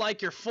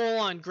your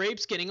full-on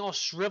grapes getting all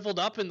shriveled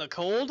up in the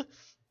cold?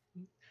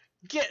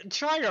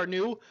 Try our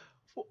new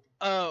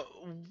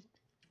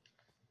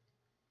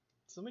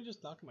somebody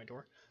just knocked on my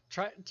door.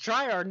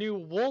 Try our new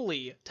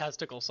woolly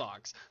testicle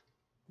socks.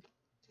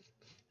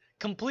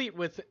 Complete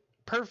with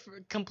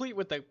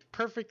the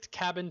perfect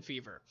cabin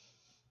fever.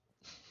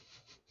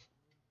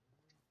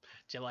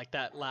 Do you like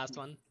that last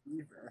one?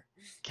 Fever.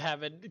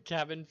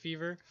 Cabin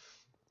fever.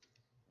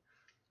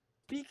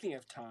 speaking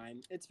of time,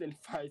 it's been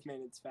 5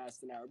 minutes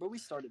past an hour, but we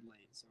started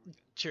late, so we're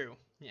good. True.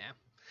 Yeah.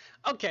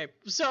 Okay.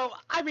 So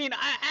I mean,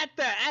 at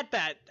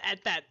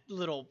that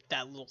little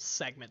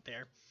segment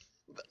there,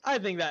 I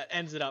think that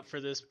ends it up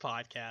for this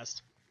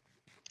podcast.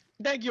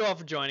 Thank you all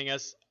for joining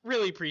us.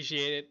 Really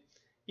appreciate it.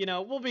 You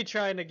know, we'll be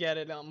trying to get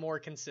it more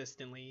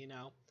consistently. You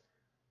know,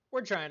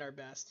 we're trying our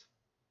best.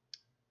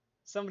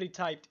 Somebody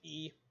typed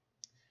E,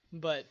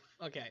 but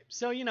okay.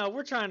 So you know,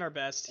 we're trying our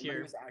best here.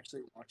 Somebody was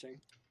actually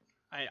watching.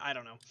 I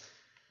don't know.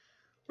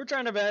 We're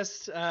trying our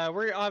best.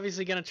 We're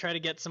obviously gonna try to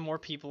get some more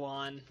people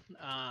on.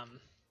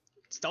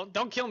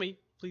 Don't kill me,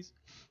 please,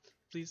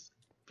 please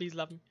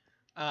love me.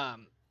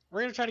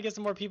 We're gonna try to get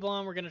some more people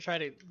on. We're gonna try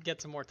to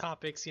get some more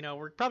topics. You know,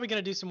 we're probably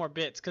gonna do some more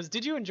bits. Cause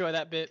did you enjoy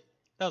that bit?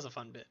 That was a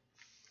fun bit.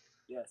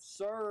 Yes,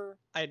 sir.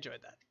 I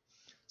enjoyed that.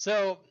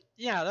 So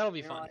yeah, that'll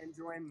be fun. I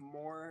enjoy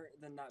more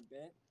than that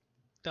bit.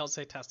 Don't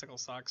say testicle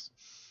socks.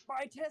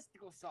 Buy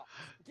testicle socks.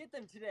 Get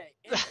them today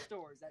in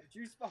stores at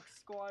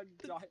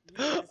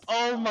juiceboxsquad.us.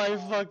 Oh my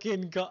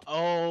fucking god.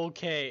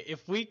 Okay,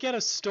 if we get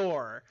a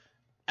store,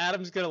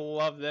 Adam's gonna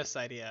love this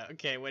idea.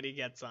 Okay, when he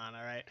gets on,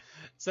 alright?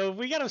 So if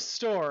we get a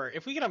store,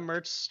 if we get a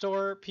merch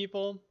store,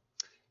 people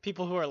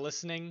who are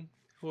listening,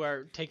 who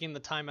are taking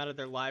the time out of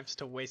their lives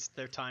to waste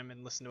their time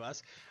and listen to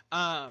us,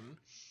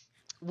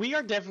 we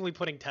are definitely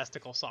putting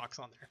testicle socks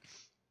on there.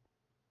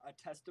 A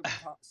testicle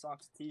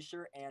socks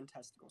t-shirt and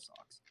testicle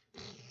socks.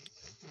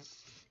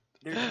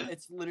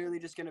 It's literally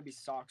just going to be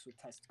socks with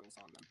testicles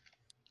on them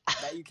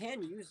that you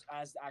can use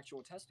as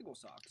actual testicle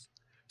socks.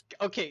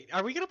 Okay,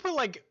 are we going to put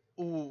like...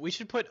 Ooh, we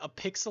should put a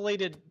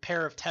pixelated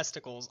pair of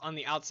testicles on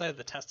the outside of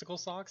the testicle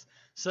socks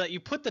so that you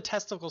put the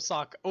testicle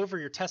sock over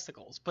your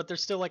testicles, but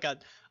there's still like a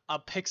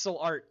pixel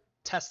art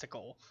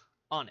testicle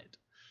on it.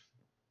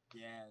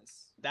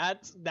 Yes.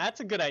 That's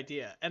a good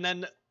idea. And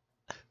then...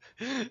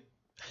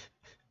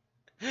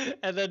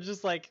 and then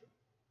just like,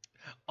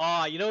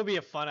 you know, it'd be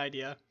a fun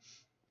idea.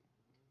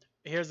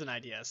 Here's an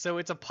idea. So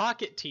it's a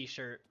pocket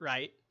t-shirt,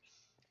 right?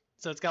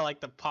 So it's got like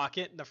the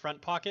pocket, the front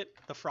pocket,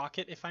 the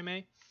frocket, if I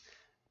may.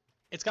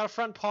 It's got a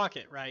front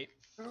pocket, right?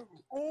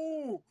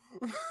 Oh!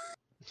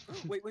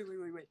 Wait.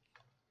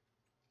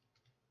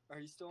 Are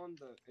you still on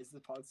is the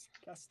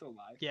podcast still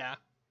live? Yeah.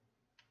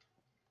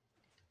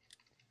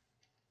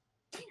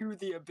 To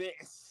the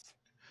abyss.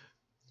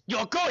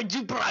 You're going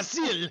to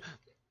Brazil!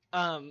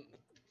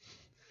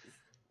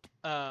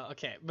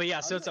 Okay, but yeah,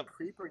 so it's a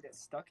creeper get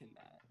stuck in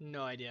that.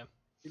 No idea.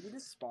 Did he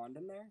just spawn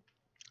in there?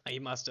 He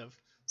must have.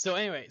 So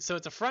anyway, so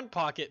it's a front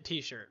pocket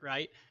t-shirt,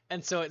 right?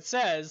 And so it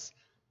says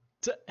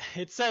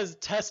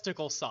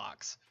testicle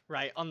socks,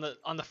 right, on the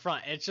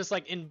front. And it's just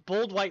like in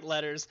bold white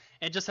letters,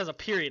 and it just has a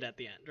period at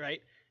the end,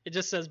 right? It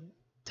just says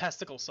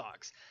testicle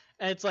socks.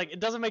 And it's like, it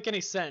doesn't make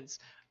any sense.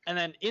 And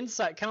then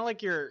inside, kind of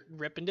like your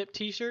Rip and Dip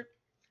t-shirt,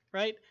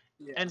 right?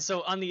 Yeah. And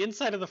so on the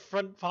inside of the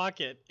front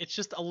pocket, it's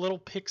just a little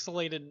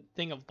pixelated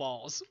thing of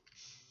balls.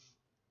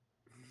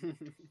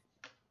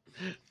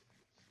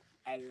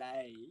 I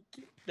like.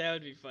 That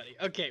would be funny.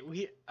 Okay,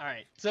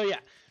 alright. So yeah.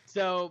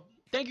 So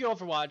thank you all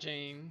for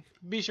watching.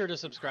 Be sure to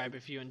subscribe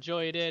if you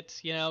enjoyed it.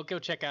 You know, go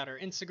check out our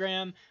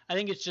Instagram. I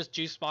think it's just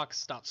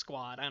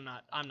juicebox.squad. I'm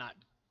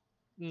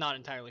not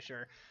entirely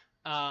sure.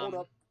 Hold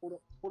up.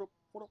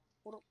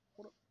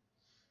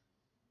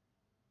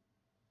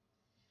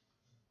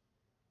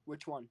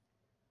 Which one?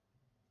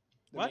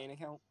 The what? main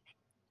account?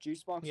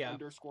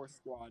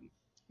 Juicebox_squad.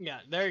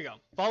 Yeah, there you go.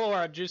 Follow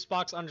our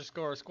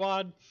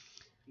juicebox_squad.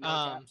 No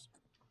caps.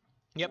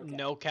 Yep,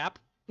 no cap.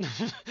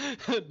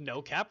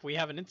 No cap. We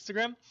have an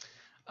Instagram.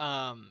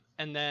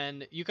 And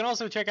then you can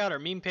also check out our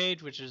meme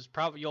page, which is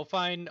probably you'll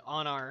find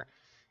on our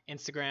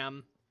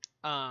Instagram.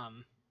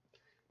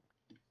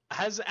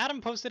 Has Adam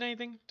posted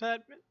anything to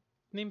that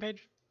meme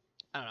page?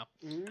 I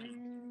don't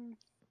know.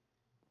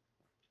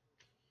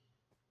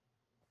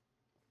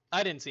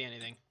 I didn't see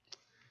anything.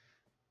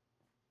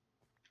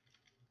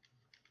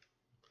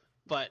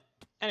 But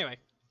anyway,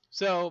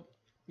 so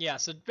yeah,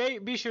 so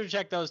be sure to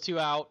check those two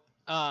out.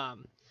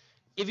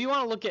 If you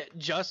want to look at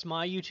just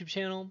my YouTube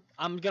channel,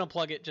 I'm gonna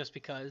plug it just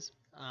because.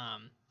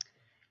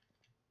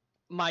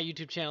 My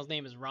YouTube channel's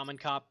name is Ramen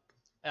Cop.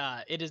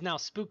 It is now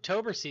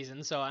Spooktober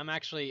season, so I'm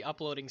actually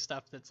uploading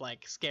stuff that's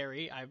like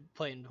scary. I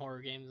play in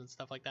horror games and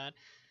stuff like that.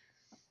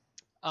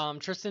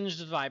 Tristan's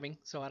just vibing,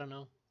 so I don't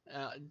know.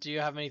 Do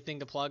you have anything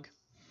to plug?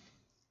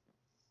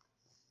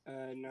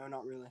 No,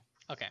 not really.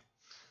 Okay.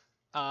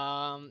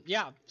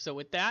 Yeah, so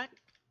with that,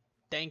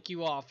 thank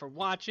you all for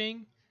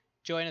watching.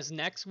 Join us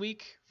next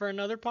week for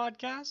another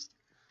podcast.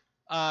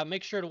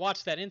 Make sure to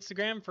watch that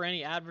Instagram for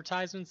any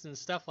advertisements and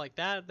stuff like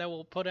that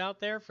we'll put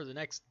out there for the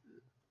next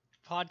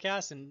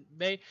podcast. And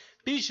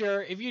be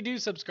sure, if you do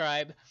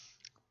subscribe,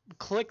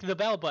 click the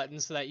bell button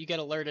so that you get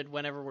alerted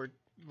whenever we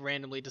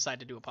randomly decide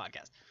to do a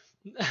podcast.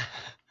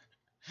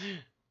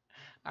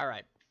 All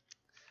right.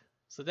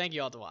 So thank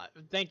you all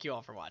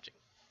for watching.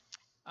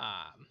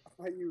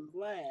 Why you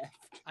left?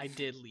 I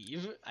did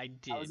leave. I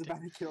did. I was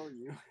about to kill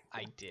you.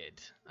 I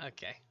did.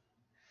 Okay.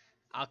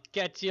 I'll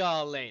catch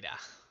y'all later.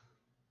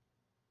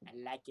 I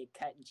like your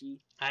cut, G.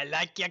 I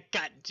like your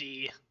cut,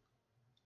 G.